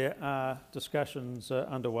 there are discussions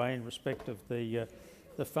underway in respect of the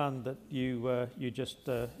fund that you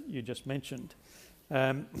just mentioned.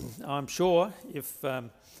 I'm sure if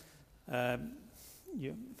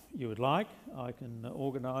you would like, I can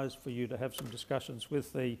organise for you to have some discussions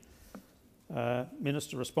with the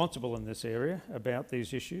Minister responsible in this area about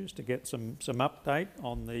these issues to get some update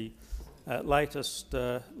on the latest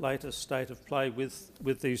state of play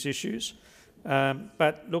with these issues.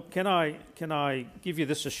 But look, can I give you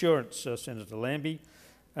this assurance, Senator Lambie?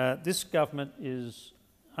 This government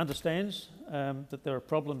understands that there are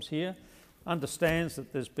problems here, understands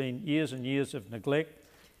that there's been years and years of neglect,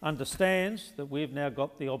 understands that we've now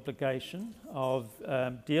got the obligation of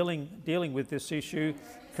dealing with this issue,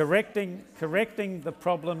 correcting the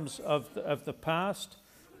problems of the past,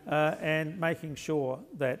 and making sure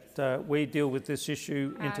that we deal with this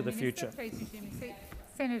issue into the future. Please resume your seat.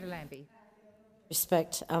 Senator Lambie.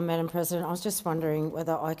 Respect, Madam President. I was just wondering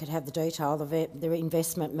whether I could have the detail of the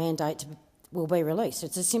investment mandate will be released.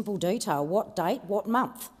 It's a simple detail. What date? What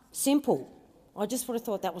month? Simple. I just would have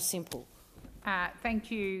thought that was simple.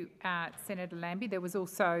 Thank you, Senator Lambie. There was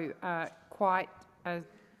also quite a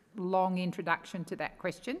long introduction to that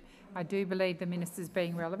question. I do believe the minister's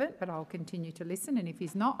being relevant, but I'll continue to listen, and if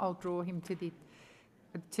he's not, I'll draw him to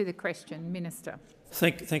the question. Minister.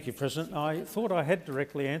 Thank you, President. I thought I had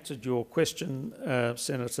directly answered your question,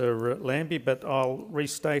 Senator Lambie, but I'll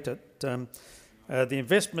restate it. The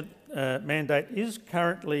investment mandate is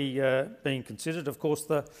currently being considered. Of course,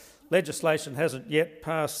 the legislation hasn't yet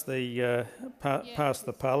passed the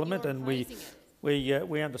Parliament, and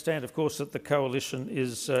we understand, of course, that the coalition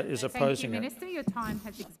is opposing it. Thank you, Minister. Your time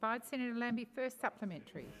has expired. Senator Lambie, first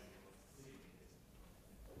supplementary.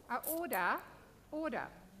 Order.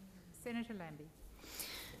 Senator Lambie.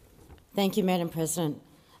 Thank you, Madam President.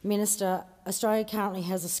 Minister, Australia currently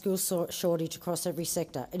has a skills shortage across every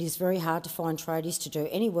sector. It is very hard to find tradies to do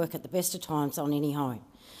any work at the best of times on any home.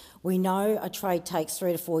 We know a trade takes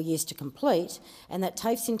 3 to 4 years to complete, and that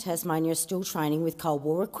TAFEs in Tasmania are still training with Cold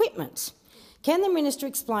War equipment. Can the Minister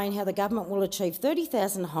explain how the government will achieve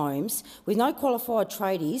 30,000 homes with no qualified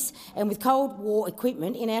tradies and with Cold War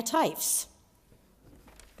equipment in our TAFEs?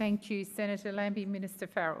 Thank you, Senator Lambie. Minister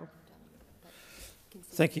Farrell.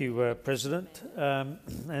 Thank you, President,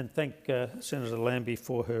 and thank Senator Lambie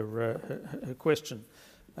for her question.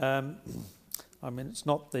 I mean, it's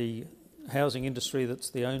not the housing industry that's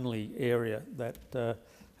the only area that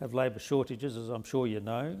have labour shortages, as I'm sure you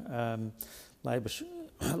know.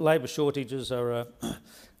 labour shortages are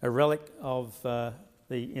a relic of the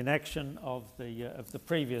inaction of the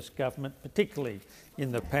previous government, particularly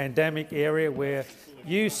in the pandemic area, where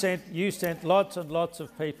you sent lots and lots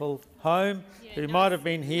of people home who might have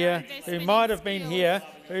been here, who might have been here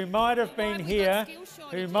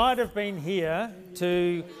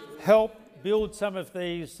to help build some of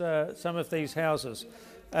these houses.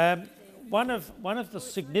 One of the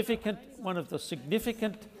significant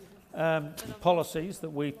policies that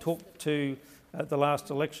we took to the last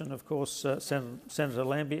election, of course, Senator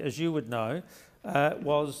Lambie, as you would know,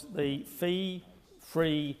 was the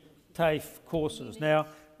fee-free TAFE courses. Now,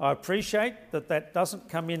 I appreciate that that doesn't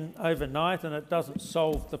come in overnight and it doesn't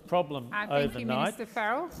solve the problem overnight. Thank you, Minister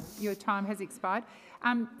Farrell. Your time has expired.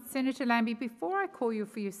 Senator Lambie, before I call you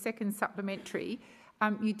for your second supplementary,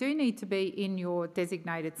 you do need to be in your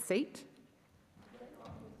designated seat.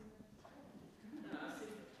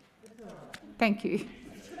 Thank you.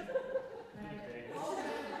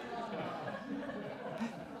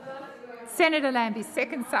 Senator Lambie,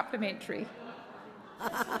 second supplementary.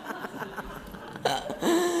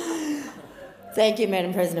 Thank you,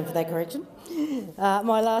 Madam President, for that correction.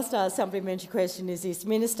 My last supplementary question is this.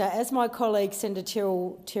 Minister, as my colleague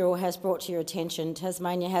Senator Tyrrell has brought to your attention,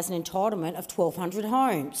 Tasmania has an entitlement of 1,200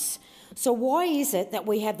 homes. So why is it that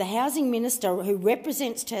we have the Housing Minister who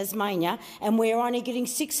represents Tasmania and we're only getting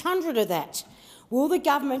 600 of that? Will the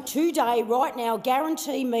government today, right now,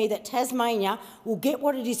 guarantee me that Tasmania will get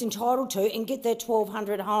what it is entitled to and get their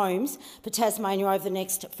 1,200 homes for Tasmania over the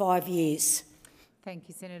next 5 years? Thank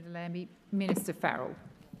you, Senator Lambie. Minister Farrell.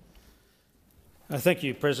 Thank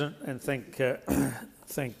you, President, and thank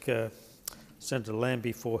Senator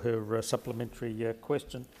Lambie for her supplementary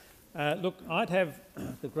question. Look, I'd have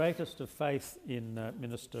the greatest of faith in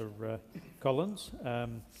Minister Collins. I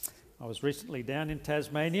was recently down in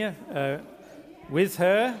Tasmania with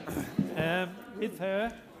her,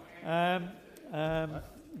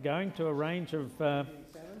 going to a range of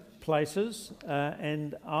places,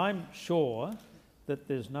 and I'm sure that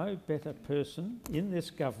there's no better person in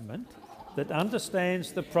this government that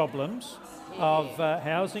understands the problems of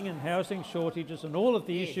housing and housing shortages and all of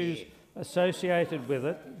the issues associated with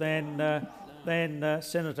it than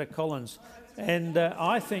Senator Collins. And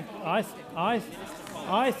I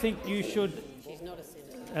think you should.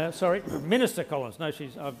 Sorry, Minister Collins. No,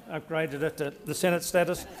 I've upgraded it to the Senate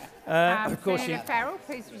status. Of course, Senator Farrell,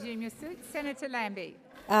 please resume your seat. Senator Lambie.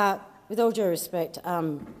 With all due respect,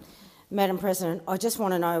 Madam President, I just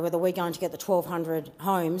want to know whether we're going to get the 1,200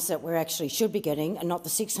 homes that we actually should be getting and not the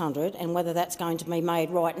 600, and whether that's going to be made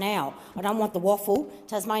right now. I don't want the waffle.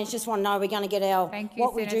 Tasmanians just want to know we're going to get our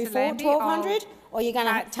what we do for 1,200, or you're going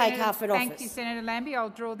to take half it off us. Thank you, Senator Lambie. I'll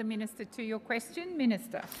draw the minister to your question.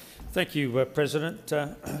 Minister. Thank you, President.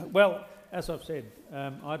 Well, as I've said,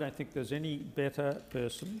 I don't think there's any better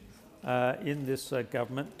person in this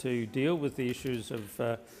government to deal with the issues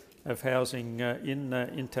of housing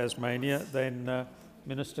in Tasmania than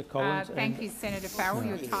Minister Collins. Thank you, Senator Farrell.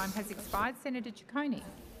 Your time has expired. Senator Ciccone.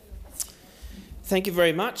 Thank you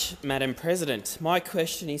very much, Madam President. My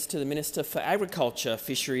question is to the Minister for Agriculture,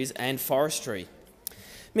 Fisheries and Forestry.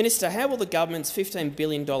 Minister, how will the government's $15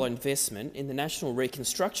 billion investment in the National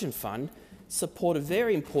Reconstruction Fund support a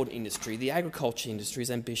very important industry, the agriculture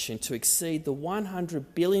industry's ambition to exceed the $100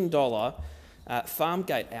 billion farm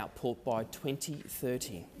gate output by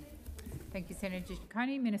 2030? Thank you, Senator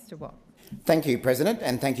Ciccone. Minister Watt. Thank you, President,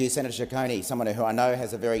 and thank you, Senator Ciccone, someone who I know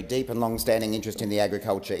has a very deep and long-standing interest in the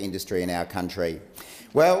agriculture industry in our country.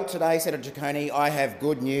 Well, today, Senator Ciccone, I have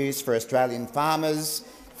good news for Australian farmers,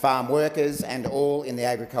 farm workers and all in the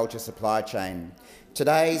agriculture supply chain.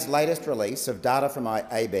 Today's latest release of data from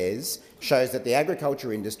ABARES shows that the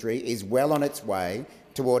agriculture industry is well on its way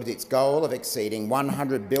towards its goal of exceeding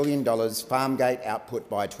 $100 billion farm gate output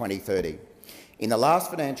by 2030. In the last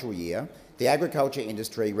financial year, the agriculture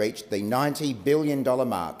industry reached the $90 billion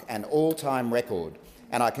mark, an all-time record,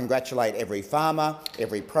 and I congratulate every farmer,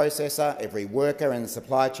 every processor, every worker and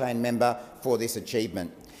supply chain member for this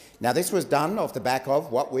achievement. Now, this was done off the back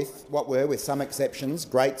of what were, with some exceptions,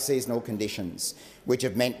 great seasonal conditions, which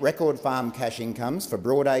have meant record farm cash incomes for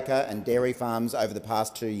broadacre and dairy farms over the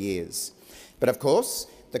past 2 years. But of course,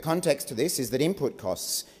 the context to this is that input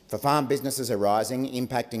costs for farm businesses are rising,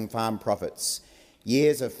 impacting farm profits.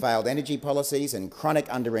 Years of failed energy policies and chronic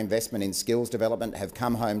underinvestment in skills development have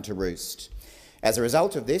come home to roost. As a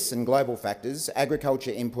result of this and global factors,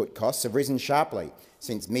 agriculture input costs have risen sharply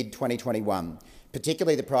since mid-2021,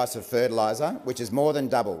 particularly the price of fertiliser, which has more than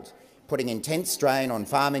doubled, putting intense strain on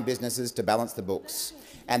farming businesses to balance the books.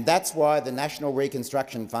 And that's why the National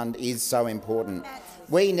Reconstruction Fund is so important.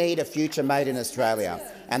 We need a future made in Australia,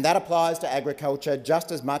 and that applies to agriculture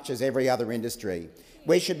just as much as every other industry.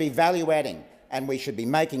 We should be value-adding, and we should be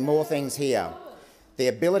making more things here. The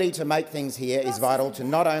ability to make things here is vital to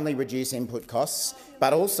not only reduce input costs,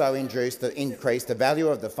 but also increase the value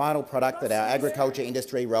of the final product that our agriculture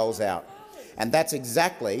industry rolls out. And that's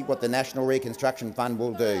exactly what the National Reconstruction Fund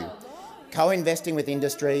will do. Co-investing with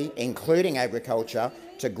industry, including agriculture,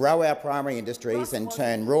 to grow our primary industries and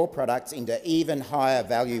turn raw products into even higher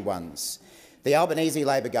value ones. The Albanese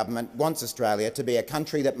Labor government wants Australia to be a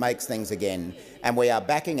country that makes things again, and we are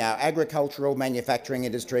backing our agricultural manufacturing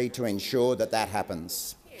industry to ensure that that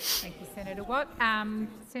happens. Thank you, Senator Watt.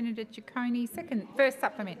 Senator Ciccone, first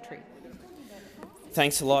supplementary.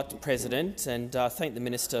 Thanks a lot, President, and thank the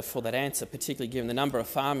Minister for that answer, particularly given the number of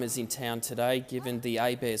farmers in town today, given the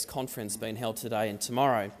ABARES conference being held today and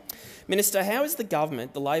tomorrow. Minister, how is the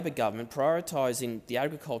government, the Labor government, prioritising the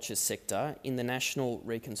agriculture sector in the National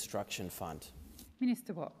Reconstruction Fund?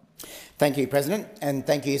 Minister Watt. Thank you, President, and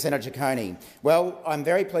thank you, Senator Ciccone. Well, I'm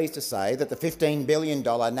very pleased to say that the $15 billion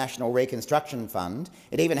National Reconstruction Fund,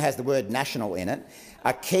 it even has the word national in it,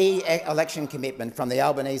 a key election commitment from the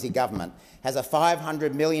Albanese government, has a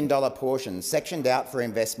 $500 million portion sectioned out for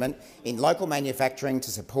investment in local manufacturing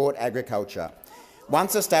to support agriculture.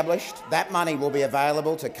 Once established, that money will be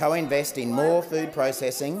available to co-invest in more food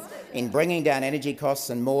processing, in bringing down energy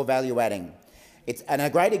costs and more value-adding. And a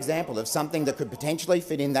great example of something that could potentially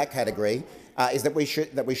fit in that category is that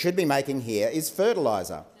we should be making here is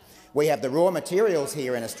fertiliser. We have the raw materials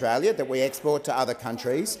here in Australia that we export to other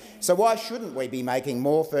countries, so why shouldn't we be making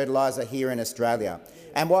more fertiliser here in Australia?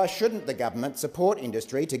 And why shouldn't the government support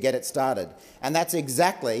industry to get it started? And that's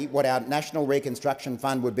exactly what our National Reconstruction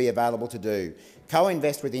Fund would be available to do,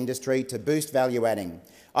 co-invest with industry to boost value-adding.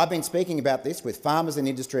 I've been speaking about this with farmers and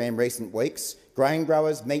industry in recent weeks, grain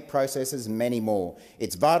growers, meat processors and many more.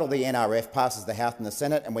 It's vital the NRF passes the House and the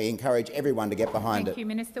Senate, and we encourage everyone to get behind it. Thank you,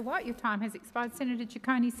 Minister Watt. Your time has expired. Senator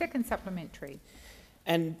Ciccone, second supplementary.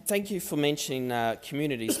 And thank you for mentioning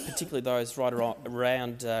communities, particularly those right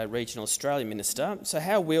around regional Australia, Minister. So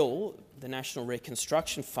how will the National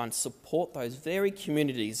Reconstruction Fund support those very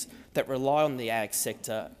communities that rely on the ag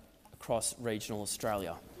sector across regional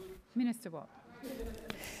Australia? Minister Watt.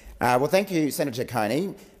 Well, thank you, Senator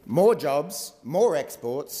Ciccone. More jobs, more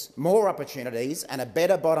exports, more opportunities and a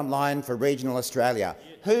better bottom line for regional Australia.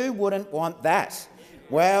 Who wouldn't want that?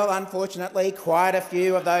 Well, unfortunately, quite a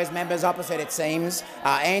few of those members opposite, it seems,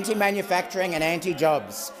 are anti-manufacturing and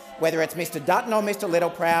anti-jobs. Whether it's Mr Dutton or Mr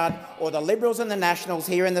Littleproud or the Liberals and the Nationals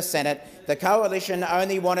here in the Senate, the Coalition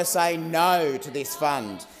only want to say no to this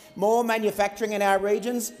fund. More manufacturing in our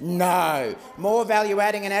regions? No. More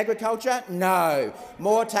value-adding in agriculture? No.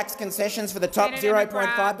 More tax concessions for the top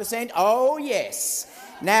 0.5%? Oh, yes.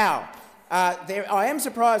 Now, I am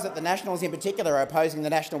surprised that the Nationals in particular are opposing the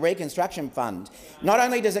National Reconstruction Fund. Not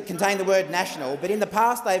only does it contain the word national, but in the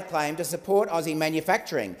past they've claimed to support Aussie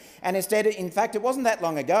manufacturing. And instead, in fact, it wasn't that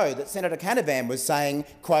long ago that Senator Canavan was saying,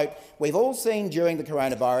 quote, "We've all seen during the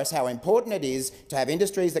coronavirus how important it is to have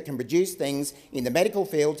industries that can produce things in the medical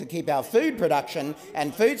field to keep our food production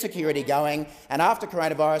and food security going, and after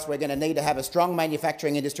coronavirus we're going to need to have a strong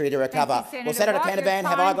manufacturing industry to recover." Well, Senator Canavan,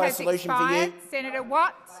 have I got a solution for you? Senator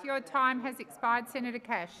Watt, your time has expired. Senator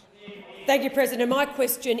Cash. Thank you, President. My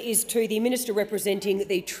question is to the Minister representing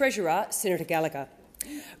the Treasurer, Senator Gallagher.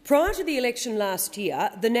 Prior to the election last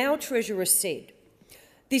year, the now Treasurer said,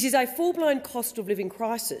 "This is a full-blown cost of living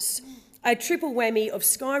crisis, a triple whammy of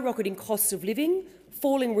skyrocketing costs of living,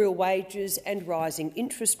 falling real wages and rising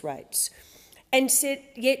interest rates," and said,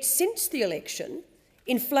 yet since the election,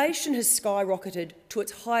 inflation has skyrocketed to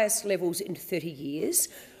its highest levels in 30 years,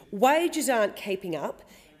 wages aren't keeping up,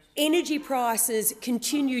 energy prices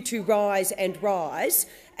continue to rise, and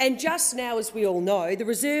just now, as we all know, the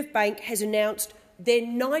Reserve Bank has announced their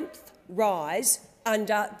 9th rise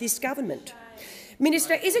under this government.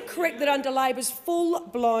 Minister, is it correct that under Labor's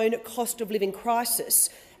full-blown cost of living crisis,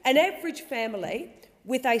 an average family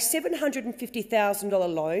with a $750,000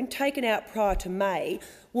 loan taken out prior to May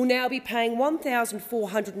will now be paying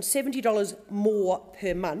 $1,470 more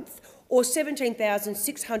per month, or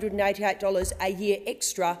 $17,688 a year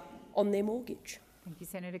extra on their mortgage? Thank you,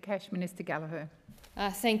 Senator Cash. Minister Gallagher.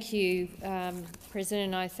 Thank you,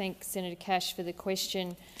 President. I thank Senator Cash for the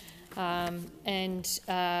question.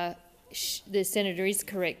 The Senator is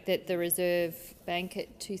correct that the Reserve Bank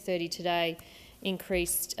at 2:30 today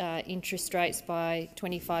increased interest rates by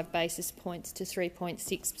 25 basis points to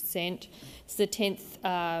 3.6%. It's the 10th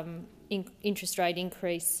interest rate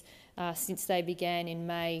increase since they began in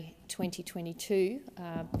May 2022,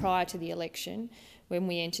 prior to the election, when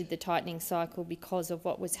we entered the tightening cycle because of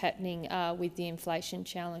what was happening with the inflation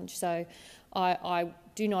challenge. So I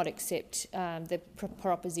do not accept the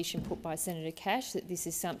proposition put by Senator Cash that this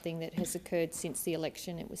is something that has occurred since the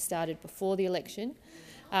election. It was started before the election.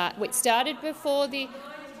 It started before the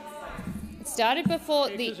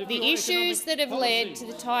issues that have led to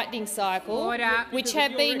the tightening cycle, which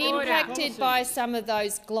have been impacted by some of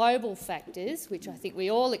those global factors, which I think we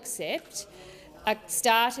all accept,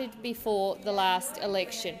 started before the last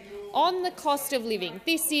election. On the cost of living,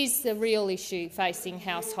 this is the real issue facing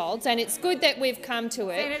households, and it's good that we've come to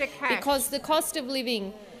it because the cost of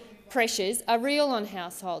living pressures are real on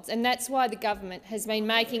households, and that's why the government has been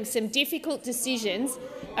making some difficult decisions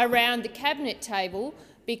around the cabinet table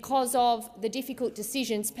because of the difficult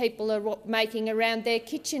decisions people are making around their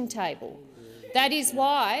kitchen table. That is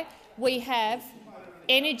why we have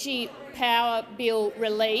energy power bill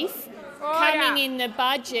relief coming in the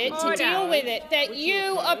budget to deal with it that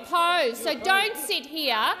you oppose. So don't sit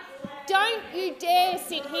here, don't you dare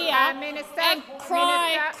sit here and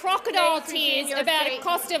cry crocodile tears about a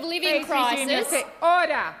cost of living crisis.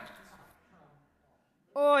 Order.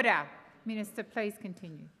 Order. Minister, please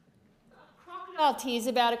continue. Crocodile tears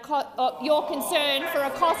about your concern for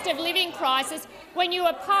a cost of living crisis when you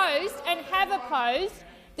opposed and have opposed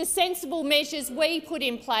the sensible measures we put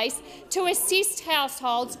in place to assist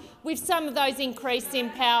households with some of those increases in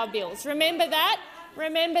power bills. Remember that?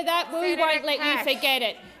 Remember that? We won't let you forget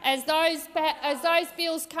it. As those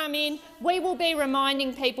bills come in, we will be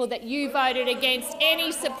reminding people that you voted against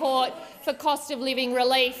any support for cost of living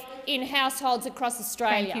relief in households across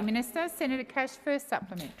Australia. Thank you, Minister. Senator Cash, first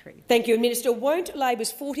supplementary. Thank you, Minister. Won't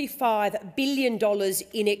Labor's $45 billion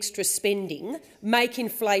in extra spending make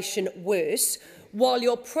inflation worse, while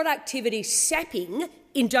your productivity-sapping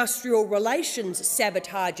industrial relations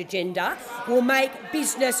sabotage agenda will make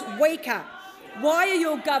business weaker? Why are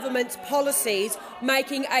your government's policies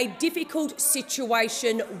making a difficult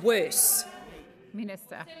situation worse?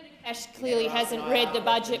 Minister. Senator Cash clearly hasn't read the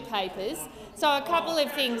budget papers. So a couple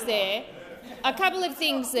of things there.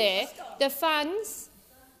 The funds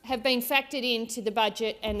have been factored into the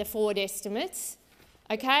budget and the forward estimates,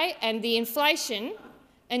 okay? And the inflation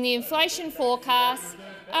forecasts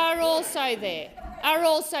are also there.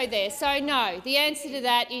 So no, the answer to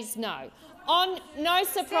that is no. On no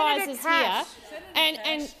surprises here,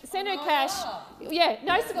 and Senator Cash,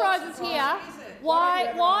 no surprises here.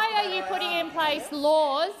 Why are you putting in place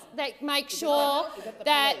laws that make sure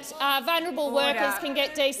that vulnerable workers can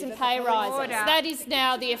get decent pay rises? That is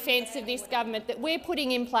now the offence of this government, that we're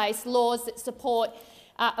putting in place laws that support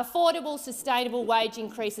affordable, sustainable wage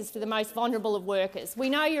increases for the most vulnerable of workers. We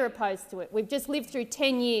know you're opposed to it. We've just lived through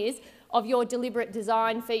 10 years of your deliberate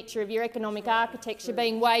design feature of your economic architecture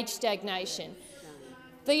being wage stagnation.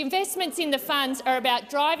 The investments in the funds are about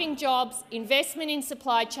driving jobs, investment in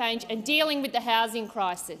supply chain and dealing with the housing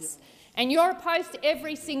crisis. And you're opposed to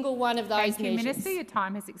every single one of those measures. Thank you, Minister. Your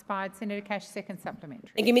time has expired. Senator Cash, second supplementary.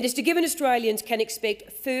 Thank you, Minister. Given Australians can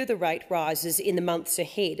expect further rate rises in the months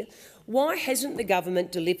ahead, why hasn't the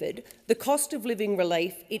government delivered the cost of living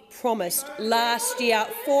relief it promised last year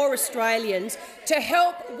for Australians to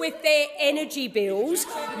help with their energy bills?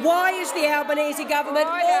 Why is the Albanese government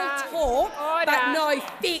all talk but no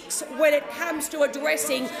fix when it comes to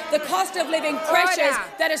addressing the cost of living pressures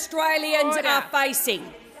that Australians are facing?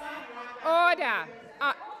 Order.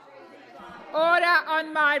 Order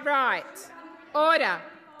on my right. Order.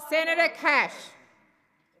 Senator Cash.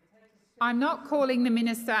 I'm not calling the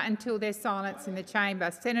minister until there's silence in the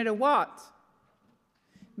chamber. Senator Watt.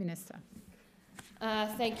 Minister.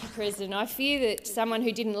 Thank you, President. I fear that someone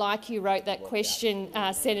who didn't like you wrote that question,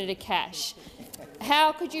 Senator Cash.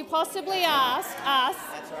 How could you possibly ask us,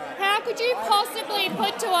 how could you possibly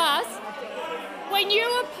put to us, when you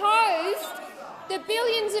opposed the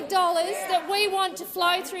billions of dollars that we want to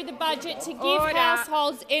flow through the budget to give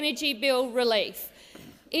households energy bill relief?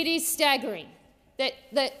 It is staggering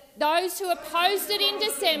that those who opposed it in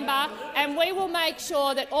December, and we will make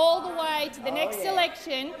sure that all the way to the next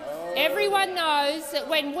election, everyone knows that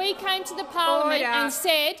when we came to the parliament and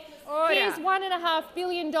said, here's $1.5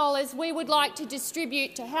 billion we would like to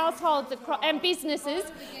distribute to households and businesses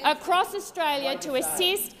across Australia to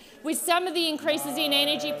assist with some of the increases in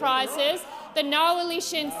energy prices, the No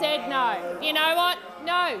Coalition said no. You know what?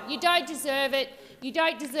 No, you don't deserve it. You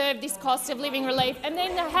don't deserve this cost of living relief. And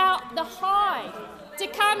then the high to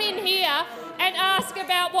come in here and ask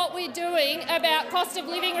about what we're doing about cost of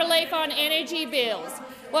living relief on energy bills.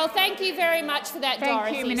 Well, thank you very much for that,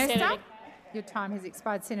 Dorothy. Thank you, Minister. Senator. Your time has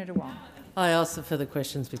expired. Senator Wong. I ask that further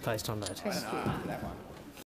questions be placed on notice. Thank you.